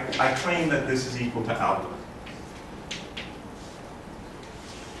 I claim that this is equal to alpha.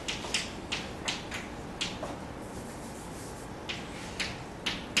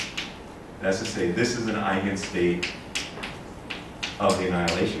 That's to say, this is an eigenstate of the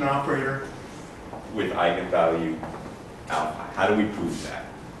annihilation operator with eigenvalue alpha. How do we prove that?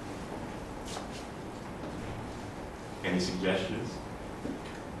 Any suggestions?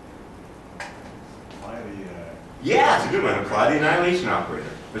 Apply the, Yeah, it's a good one. Apply the annihilation operator.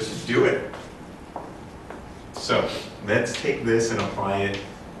 Let's just do it. So let's take this and apply it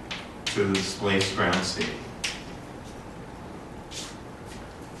to the displaced ground state.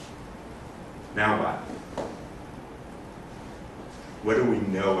 Now what? What do we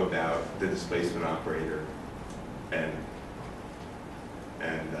know about the displacement operator and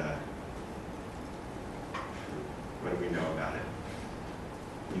what do we know about it?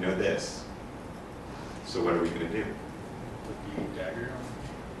 We know this. So what are we going to do? put the dagger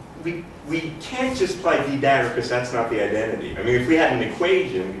on? We can't just apply d dagger because that's not the identity. I mean, if we had an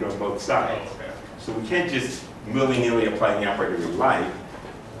equation, we'd on both sides. Oh, okay. So we can't just willy-nilly apply the operator we like.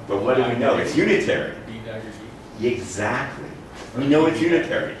 But what do we know? It's unitary. D dagger D. Exactly. We know it's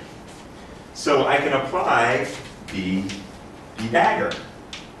unitary. So I can apply d dagger.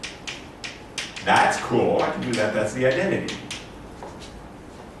 That's cool. I can do that. That's the identity.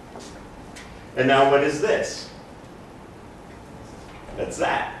 And now what is this? That's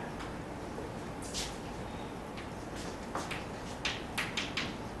that.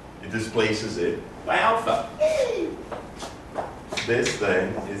 It displaces it by alpha. This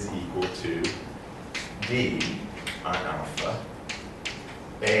then is equal to D on alpha,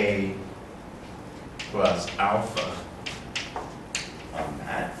 A plus alpha on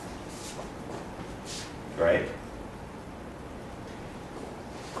that, right?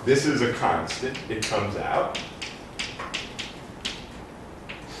 This is a constant, it comes out.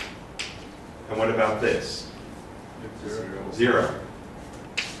 And what about this? 0.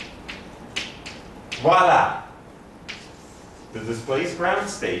 Voila! The displaced ground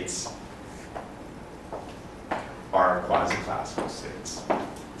states are quasi-classical states.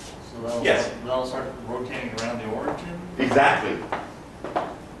 So that'll, Yes. that'll start rotating around the origin? Exactly.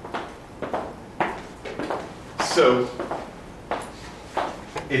 So,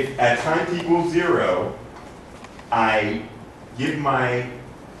 if at time equals 0, I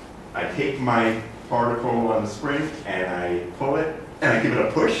take my particle on the spring and I pull it and I give it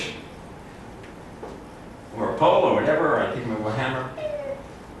a push or a pull or whatever, or I take my little hammer,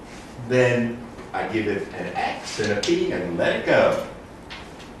 then I give it an X and a P and let it go.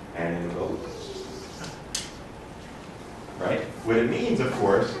 And it'll go. Right? What it means, of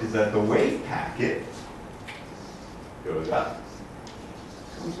course, is that the wave packet goes up,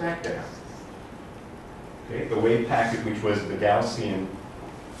 comes back down. Okay? The wave packet, which was the Gaussian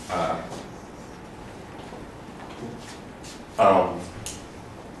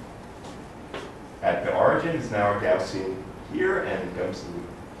at the origin, is now a Gaussian here, and it comes to the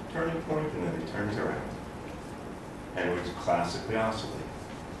turning point, and then it turns around. And it would classically oscillate.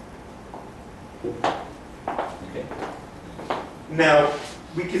 Okay. Now,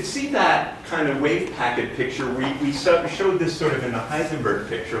 we could see that kind of wave packet picture. We showed this sort of in the Heisenberg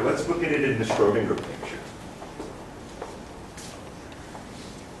picture. Let's look at it in the Schrodinger picture.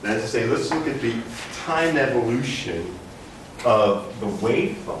 That is to say, let's look at the time evolution of the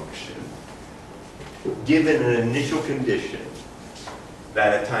wave function given an initial condition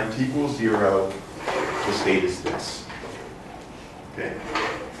that at time t equals 0, the state is this. Okay?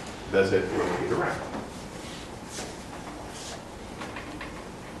 Does it rotate around?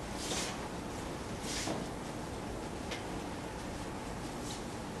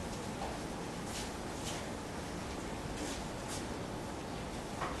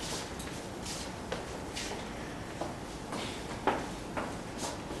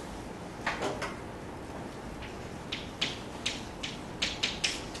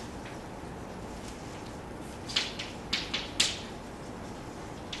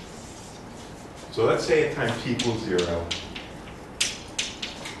 So let's say at time t equals 0,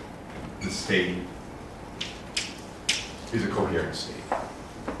 the state is a coherent state.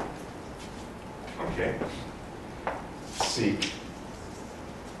 Okay? C.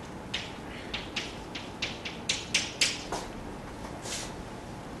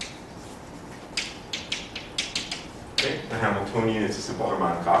 Okay, the Hamiltonian is a simple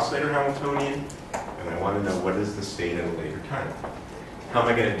harmonic oscillator Hamiltonian, and I want to know what is the state at a later time. How am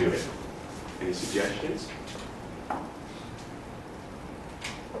I going to do it? Any suggestions?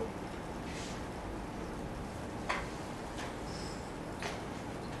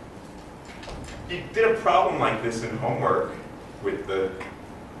 You did a problem like this in homework with the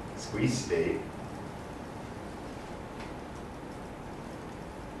squeeze state.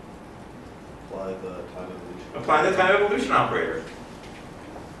 Apply the time evolution. Apply the time evolution operator.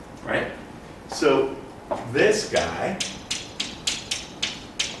 Right? So this guy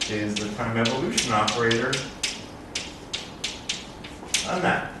is the time evolution operator on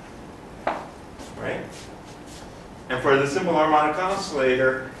that. Right? And for the simple harmonic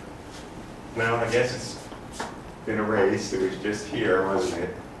oscillator, well, I guess it's been erased. It was just here, wasn't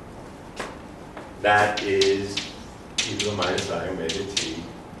it? That is e to the minus I omega t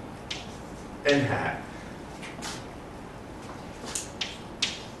n hat.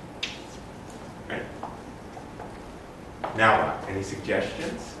 Right? Now what? Any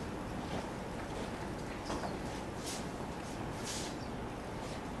suggestions?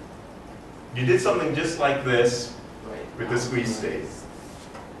 You did something just like this with the squeeze state.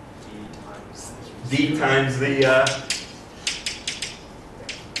 D times the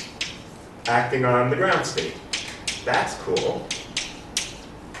acting on the ground state. That's cool.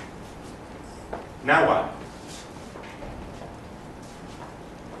 Now what?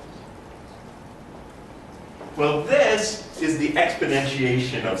 Well, this is the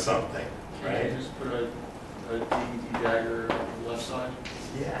exponentiation of something, right? Can you just put a D dagger on the left side?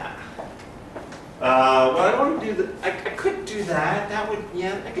 Yeah. Well, I don't want to do that. I could do that. That would,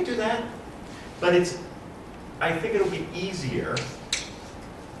 yeah, I could do that. But it's, I think it'll be easier.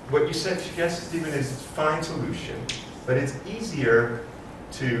 What you suggested, Stephen, is fine solution, but it's easier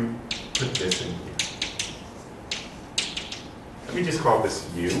to put this in here. Let me just call this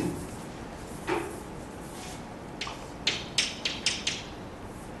U.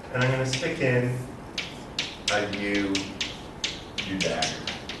 and I'm going to stick in a U dagger.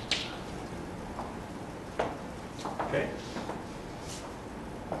 Okay?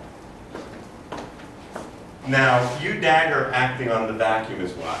 Now, U dagger acting on the vacuum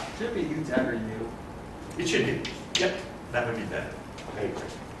is what? Should be U dagger U. It should be. Yep, that would be better. I agree.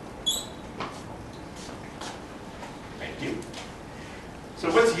 Thank you.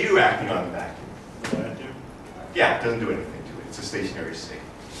 So what's U acting on the vacuum? Vacuum. Yeah, it doesn't do anything to it. It's a stationary state.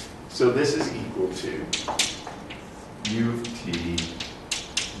 So this is equal to U of t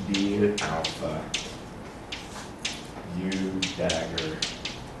d to alpha U dagger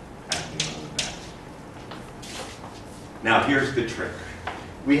acting on the vacuum. Now here's the trick.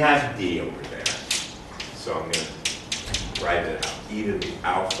 We have d over there. So I'm going to write it out. E to the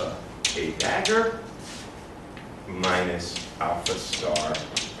alpha a dagger minus alpha star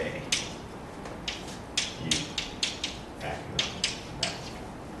a U acting on the vacuum.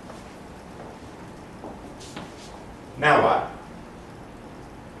 Now what?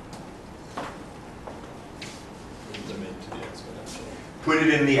 Limit to the exponential. Put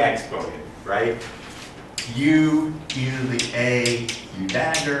it in the exponent, right? U e to the a U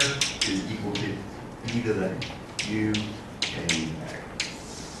dagger is equal to e to the U and U dagger.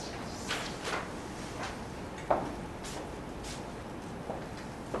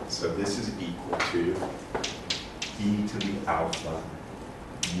 So this is equal to e to the alpha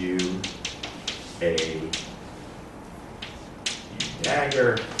U a U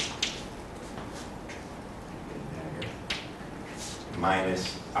dagger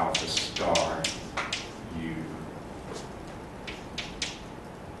minus alpha star U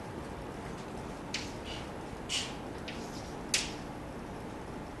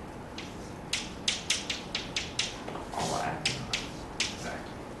all acting on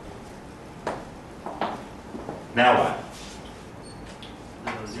exactly. Now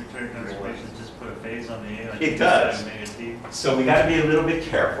what? Does your turn conservation just put a phase on the A? Like It does. omega t? So we got to be a little bit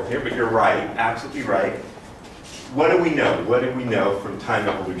careful here, but you're right, absolutely right. What do we know? What do we know from time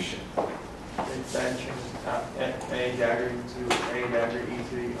evolution? Expansion A dagger into A dagger e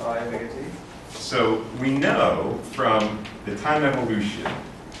to the I omega t. So we know from the time evolution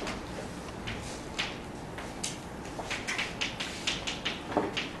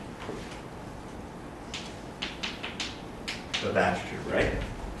so that's true, right?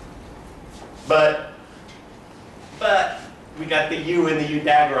 But we got the U and the U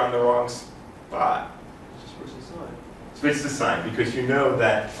dagger on the wrong spot. Just switch the sign. Switch the sign because you know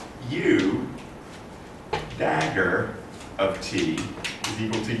that U dagger of t is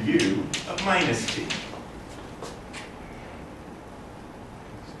equal to U of minus t.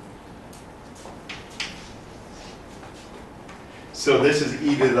 So this is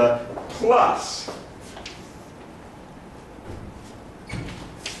e to the plus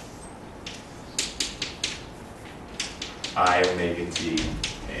I omega t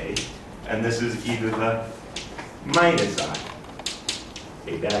a, and this is e to the minus I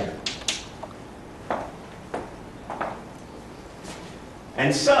a dagger.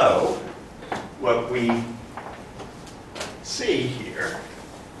 And so, what we see here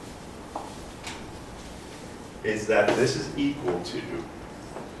is that this is equal to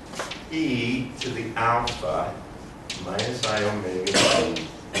e to the alpha minus I omega t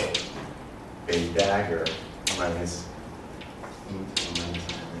a dagger minus e to the minus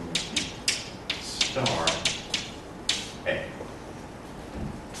I omega t star a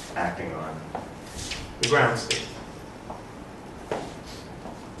acting on the ground state.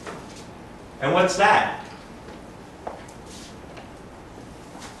 And what's that?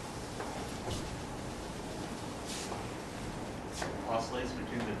 Oscillates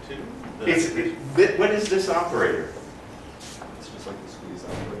between the two? What is this operator? It's just like the squeeze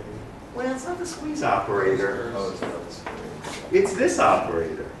operator. Well, it's not the squeeze operator. Oh, it's not the squeeze. It's this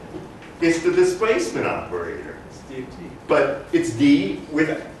operator. It's the displacement operator. It's d of t. But it's d with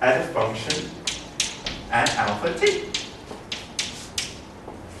as a function at alpha t,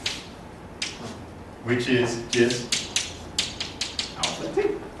 which is just alpha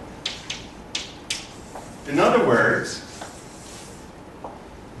t. In other words,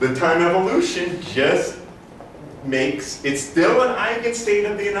 the time evolution just makes, it's still an eigenstate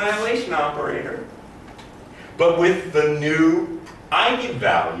of the annihilation operator, but with the new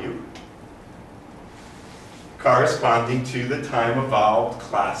eigenvalue corresponding to the time-evolved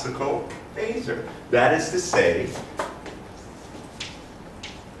classical phasor. That is to say,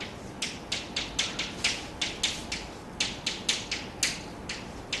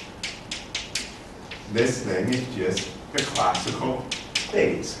 this thing is just the classical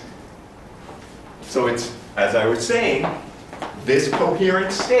phase. So it's, as I was saying, this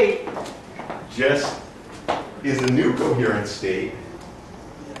coherent state just is a new coherent state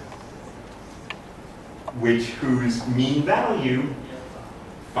whose mean value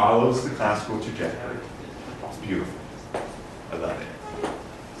follows the classical trajectory. It's beautiful. I love it.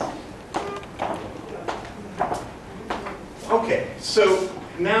 Okay, so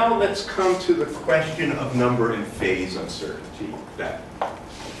now let's come to the question of number and phase uncertainty. That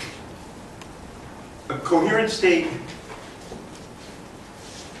a coherent state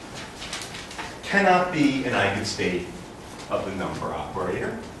cannot be an eigenstate of the number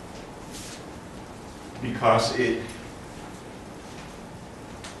operator because it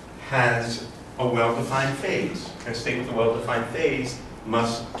has a well-defined phase. A state with a well-defined phase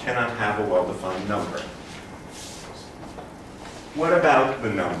cannot have a well-defined number. What about the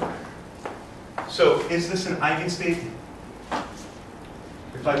number? So is this an eigenstate?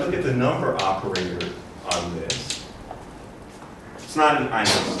 If I look at the number operator on this, it's not an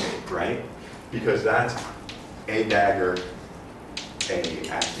eigenstate, right? Because that's A dagger A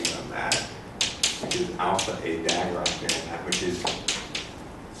acting on that, which is alpha A dagger acting on that, which is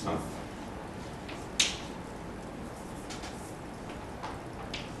something.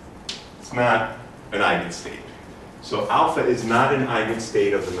 It's not an eigenstate. So alpha is not an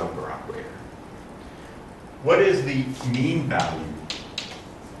eigenstate of the number operator. What is the mean value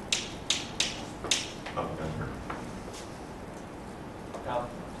of the number? Alpha.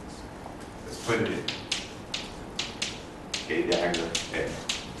 Let's put it in. A dagger A.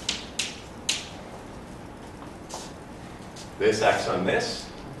 This acts on this,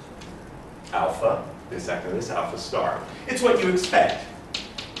 alpha. This acts on this, alpha star. It's what you expect.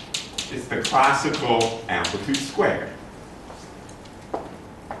 It's the classical amplitude squared.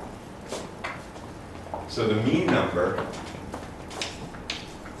 So the mean number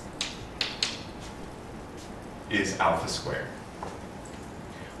is alpha squared.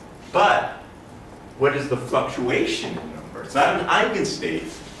 But what is the fluctuation in the number? It's not an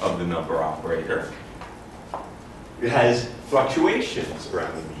eigenstate of the number operator. It has fluctuations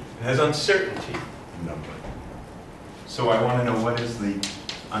around the mean. It has uncertainty in number. So I want to know what is the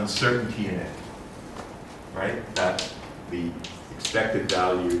uncertainty in it, right? That's the expected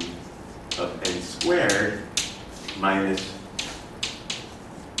value of n squared minus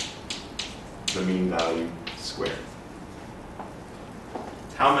the mean value squared.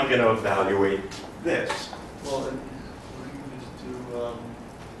 How am I going to evaluate this? Well, we can just do,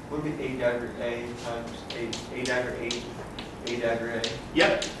 would be A dagger A times A dagger A dagger A.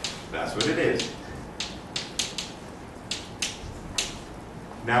 Yep, that's what it is.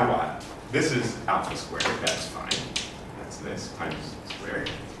 Now what? This is alpha squared, that's fine. That's this times squared.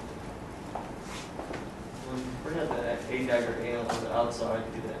 When you bring out the A dagger A on the outside,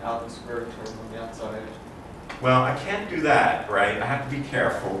 you get the alpha squared term on the outside. Well, I can't do that, right? I have to be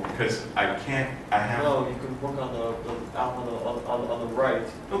careful because I have... No, you can work on the alpha on the right.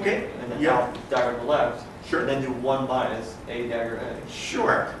 Okay, And then yeah. alpha dagger on the left. Sure. And then do 1 minus A dagger A.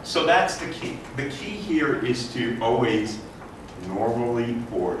 Sure, so that's the key. The key here is to always normally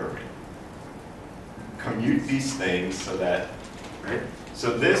order it. Commute these things so that, right?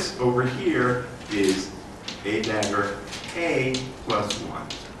 So this over here is A dagger A plus 1.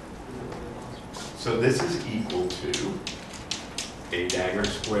 So this is equal to A dagger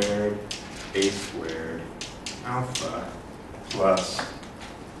squared, A squared, alpha plus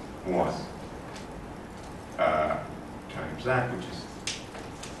 1 times that, which is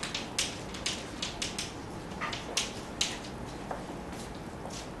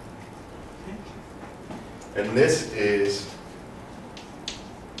and this is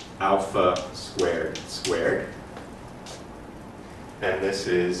alpha squared squared, and this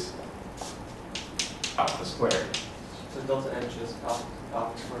is alpha squared. So delta N is just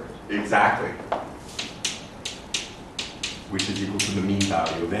alpha squared. Exactly. Which is equal to the mean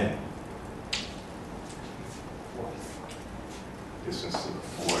value of n. This is to the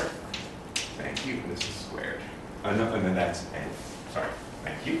 4. Thank you. This is squared. No, and then that's n. Sorry.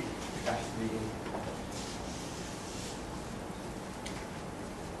 Thank you.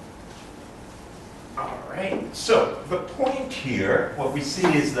 All right. So the point here, what we see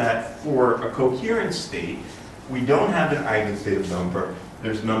is that for a coherent state, we don't have an eigenstate of number.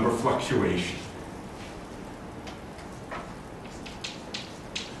 There's number fluctuation.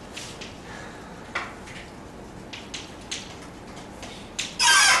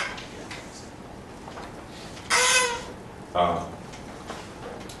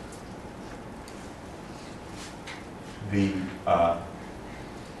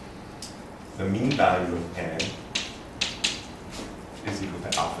 The mean value of n is equal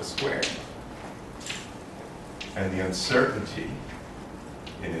to alpha squared. and the uncertainty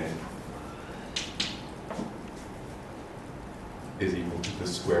in it is equal to the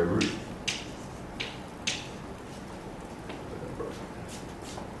square root.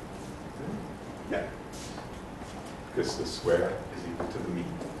 Yeah, because the square is equal to the mean.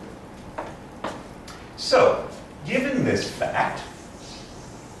 So, given this fact,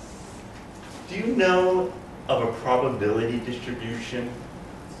 do you know of a probability distribution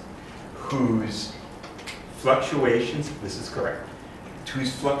whose fluctuations, this is correct,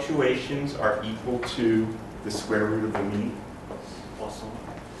 whose fluctuations are equal to the square root of the mean?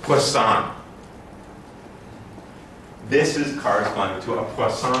 Poisson. This is corresponding to a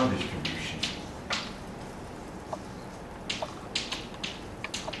Poisson distribution.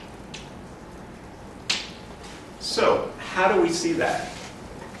 So, how do we see that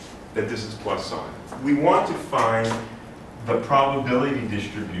this is Poisson? We want to find the probability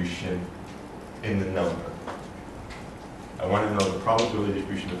distribution in the number. I want to know the probability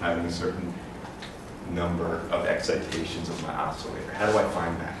distribution of having a certain number of excitations of my oscillator. How do I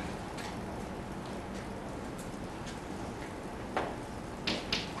find that?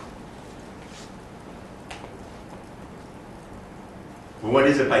 What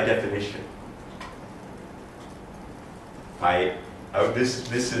is it by definition? I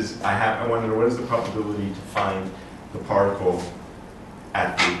want to know what is the probability to find the particle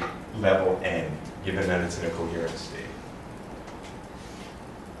at the level n, given that it's in a coherent state.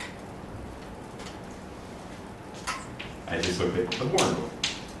 I just looked at the Born rule,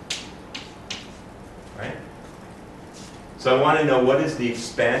 right? So I want to know what is the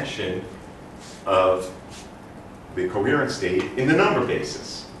expansion of the coherent state in the number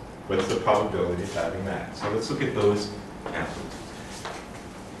basis. What's the probability of having that? So let's look at those amplitudes.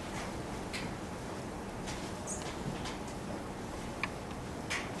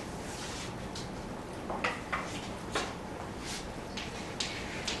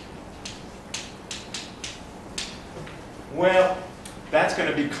 Well, that's going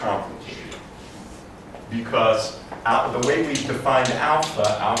to be complicated because the way we define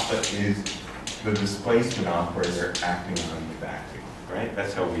alpha is the displacement operator acting on the vacuum, right?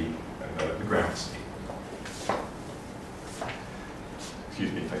 That's how we, the ground state.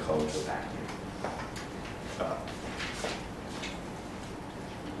 Excuse me if I call it the vacuum.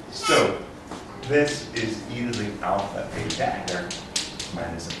 So this is e to the alpha A dagger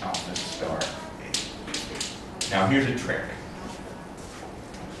minus alpha star A. Now here's a trick.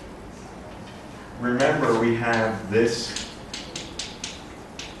 Remember, we have this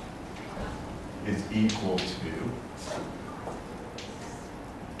is equal to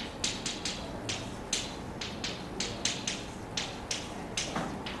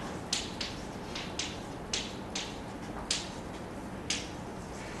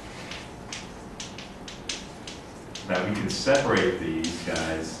now we can separate these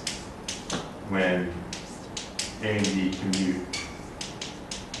guys when A and B commute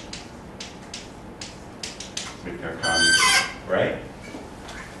with their commutator, right?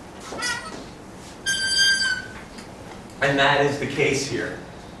 And that is the case here.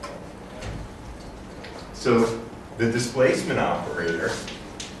 So the displacement operator,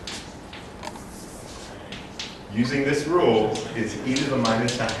 using this rule, is e to the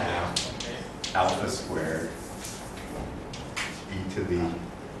minus a half alpha squared e to the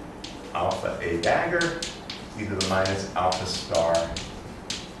alpha A dagger e to the minus alpha star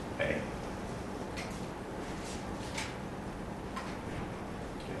A.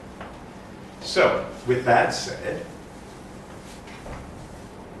 So, with that said,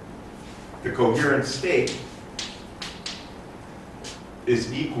 the coherent state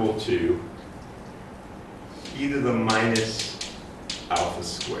is equal to e to the minus alpha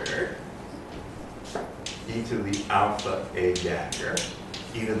squared e to the alpha A dagger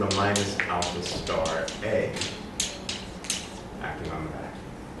e to the minus alpha star A acting on the vacuum.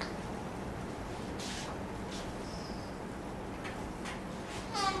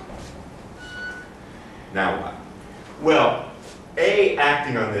 Now what? Well, A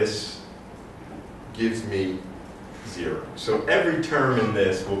acting on this gives me 0. So every term in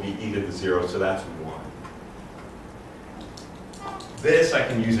this will be e to the 0, so that's 1. This I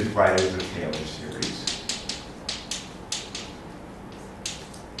can use it right as a Taylor series.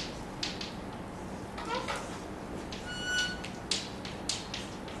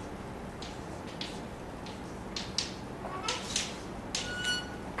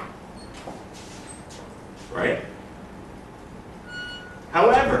 Right?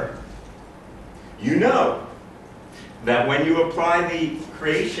 However, you know that when you apply the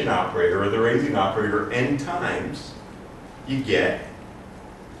creation operator or the raising operator n times, you get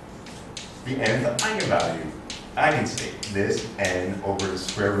the nth eigenvalue eigenstate. This n over the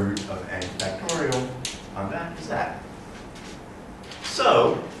square root of n factorial on that is that.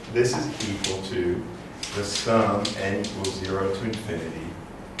 So this is equal to the sum n equals 0 to infinity,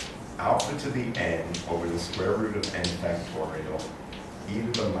 alpha to the n over the square root of n factorial, e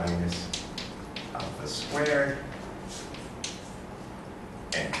to the minus alpha squared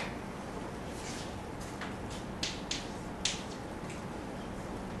n.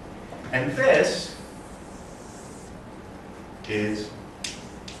 And this is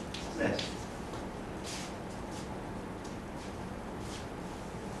this.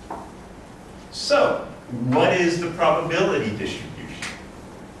 So, what is the probability distribution?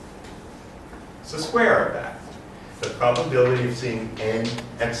 It's the square of that. The probability of seeing n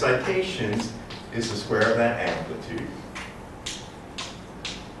excitations is the square of that amplitude,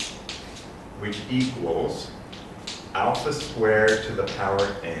 which equals alpha squared to the power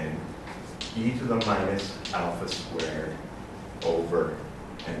n, e to the minus alpha squared over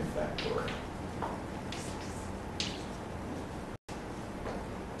n factorial.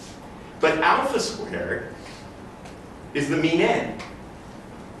 But alpha squared is the mean n.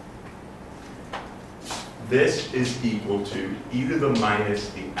 This is equal to e to the minus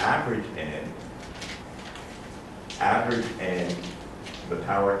the average n, the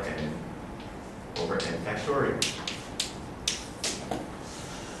power n, over n factorial.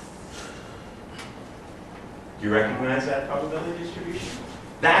 Do you recognize that probability distribution?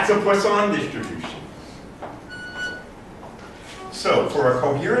 That's a Poisson distribution. So for a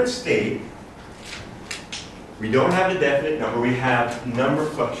coherent state, we don't have a definite number, we have number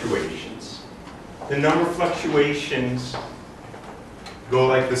fluctuations. The number fluctuations go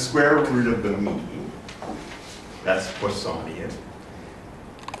like the square root of the mean. That's Poissonian.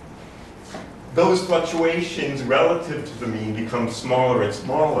 Those fluctuations relative to the mean become smaller and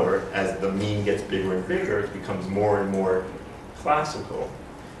smaller as the mean gets bigger and bigger. It becomes more and more classical.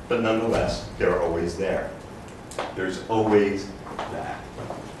 But nonetheless, they're always there. There's always that.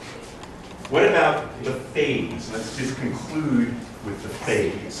 What about the phase? Let's just conclude with the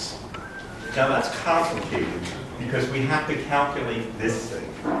phase. Now that's complicated because we have to calculate this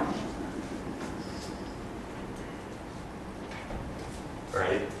thing.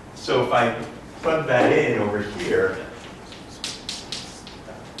 Right? So if I plug that in over here,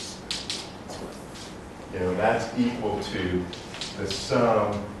 that's equal to the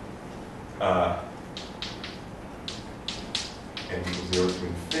sum n equals 0 to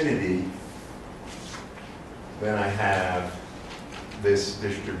infinity. Then I have this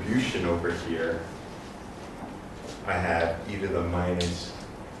distribution over here. I have e to the minus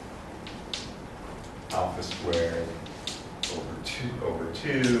alpha squared over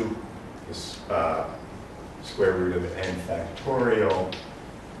 2, the square root of n factorial,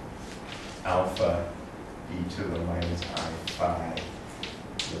 alpha e to the minus I5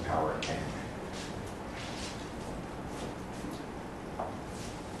 to the power n.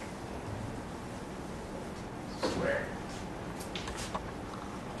 Squared.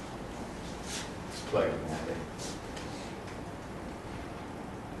 Let's plug that in.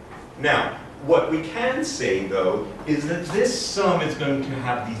 Now, what we can say, though, is that this sum is going to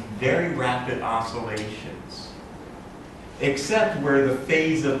have these very rapid oscillations, except where the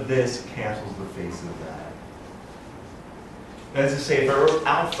phase of this cancels the phase of that. That is to say, if I wrote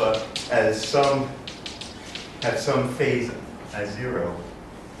alpha as some phase as 0,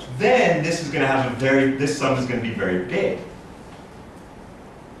 then this is going to have this sum is going to be very big.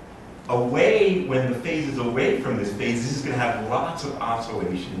 Away, when the phase is away from this phase, this is going to have lots of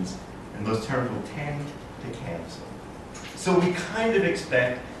oscillations, and those terms will tend to cancel. So we kind of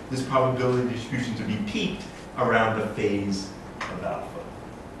expect this probability distribution to be peaked around the phase of alpha.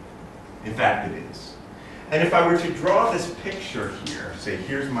 In fact, it is. And if I were to draw this picture here, say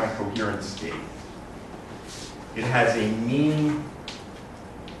here's my coherent state. It has a mean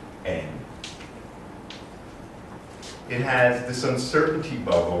n. It has this uncertainty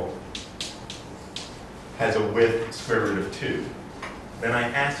bubble, has a width square root of 2. Then I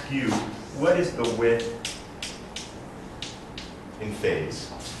ask you, what is the width in phase?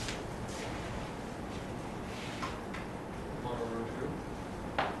 1 over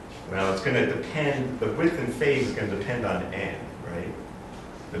 2. Well, it's going to depend, the width in phase is going to depend on n, right?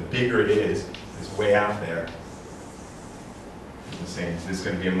 The bigger it is, it's way out there. The same, this is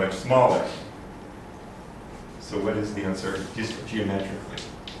going to be a much smaller. So what is the uncertainty, just geometrically?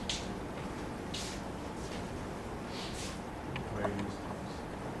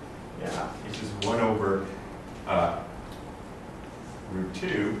 Yeah, it's just 1 over root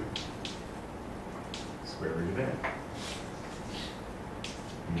 2 square root of n.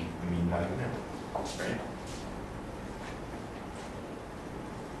 The mean value of n, right?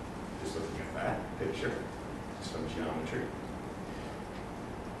 picture, some geometry.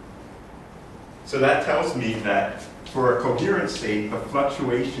 So that tells me that for a coherent state, the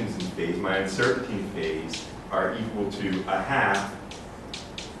fluctuations in phase, my uncertainty in phase, are equal to a half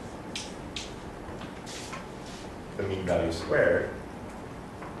the mean value squared.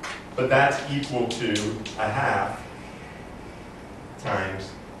 But that's equal to a half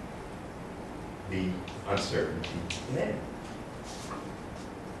times the uncertainty in N.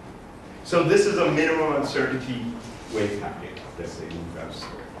 So this is a minimum uncertainty wave packet, let's say mean value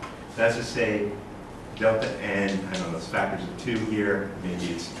squared. That's to say delta N, I don't know, it's factors of 2 here, maybe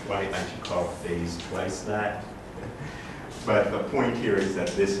it's twice, I should call phase twice that. But the point here is that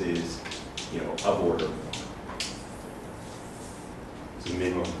this is, of order 1. It's a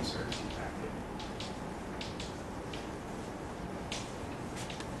minimum uncertainty packet.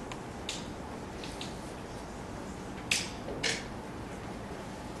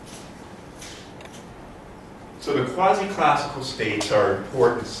 So the quasi-classical states are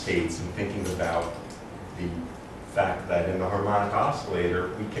important states in thinking about the fact that in the harmonic oscillator,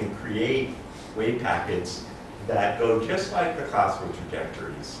 we can create wave packets that go just like the classical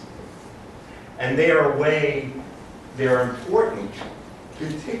trajectories. And they are important,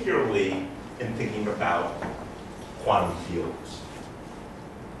 particularly in thinking about quantum fields.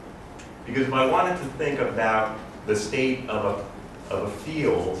 Because if I wanted to think about the state of a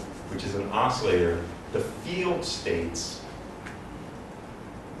field, which is an oscillator, the field states,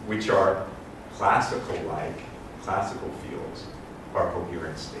 which are classical-like, classical fields, are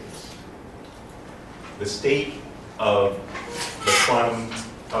coherent states. The state of the quantum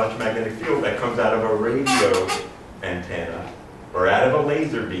electromagnetic field that comes out of a radio antenna or out of a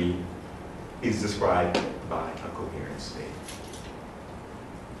laser beam is described by a coherent state.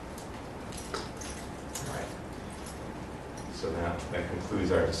 All right. So now that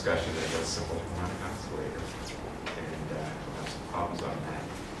concludes our discussion of a simple harmonic oscillator. And we'll have some problems on that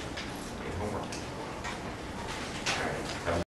in homework. All right.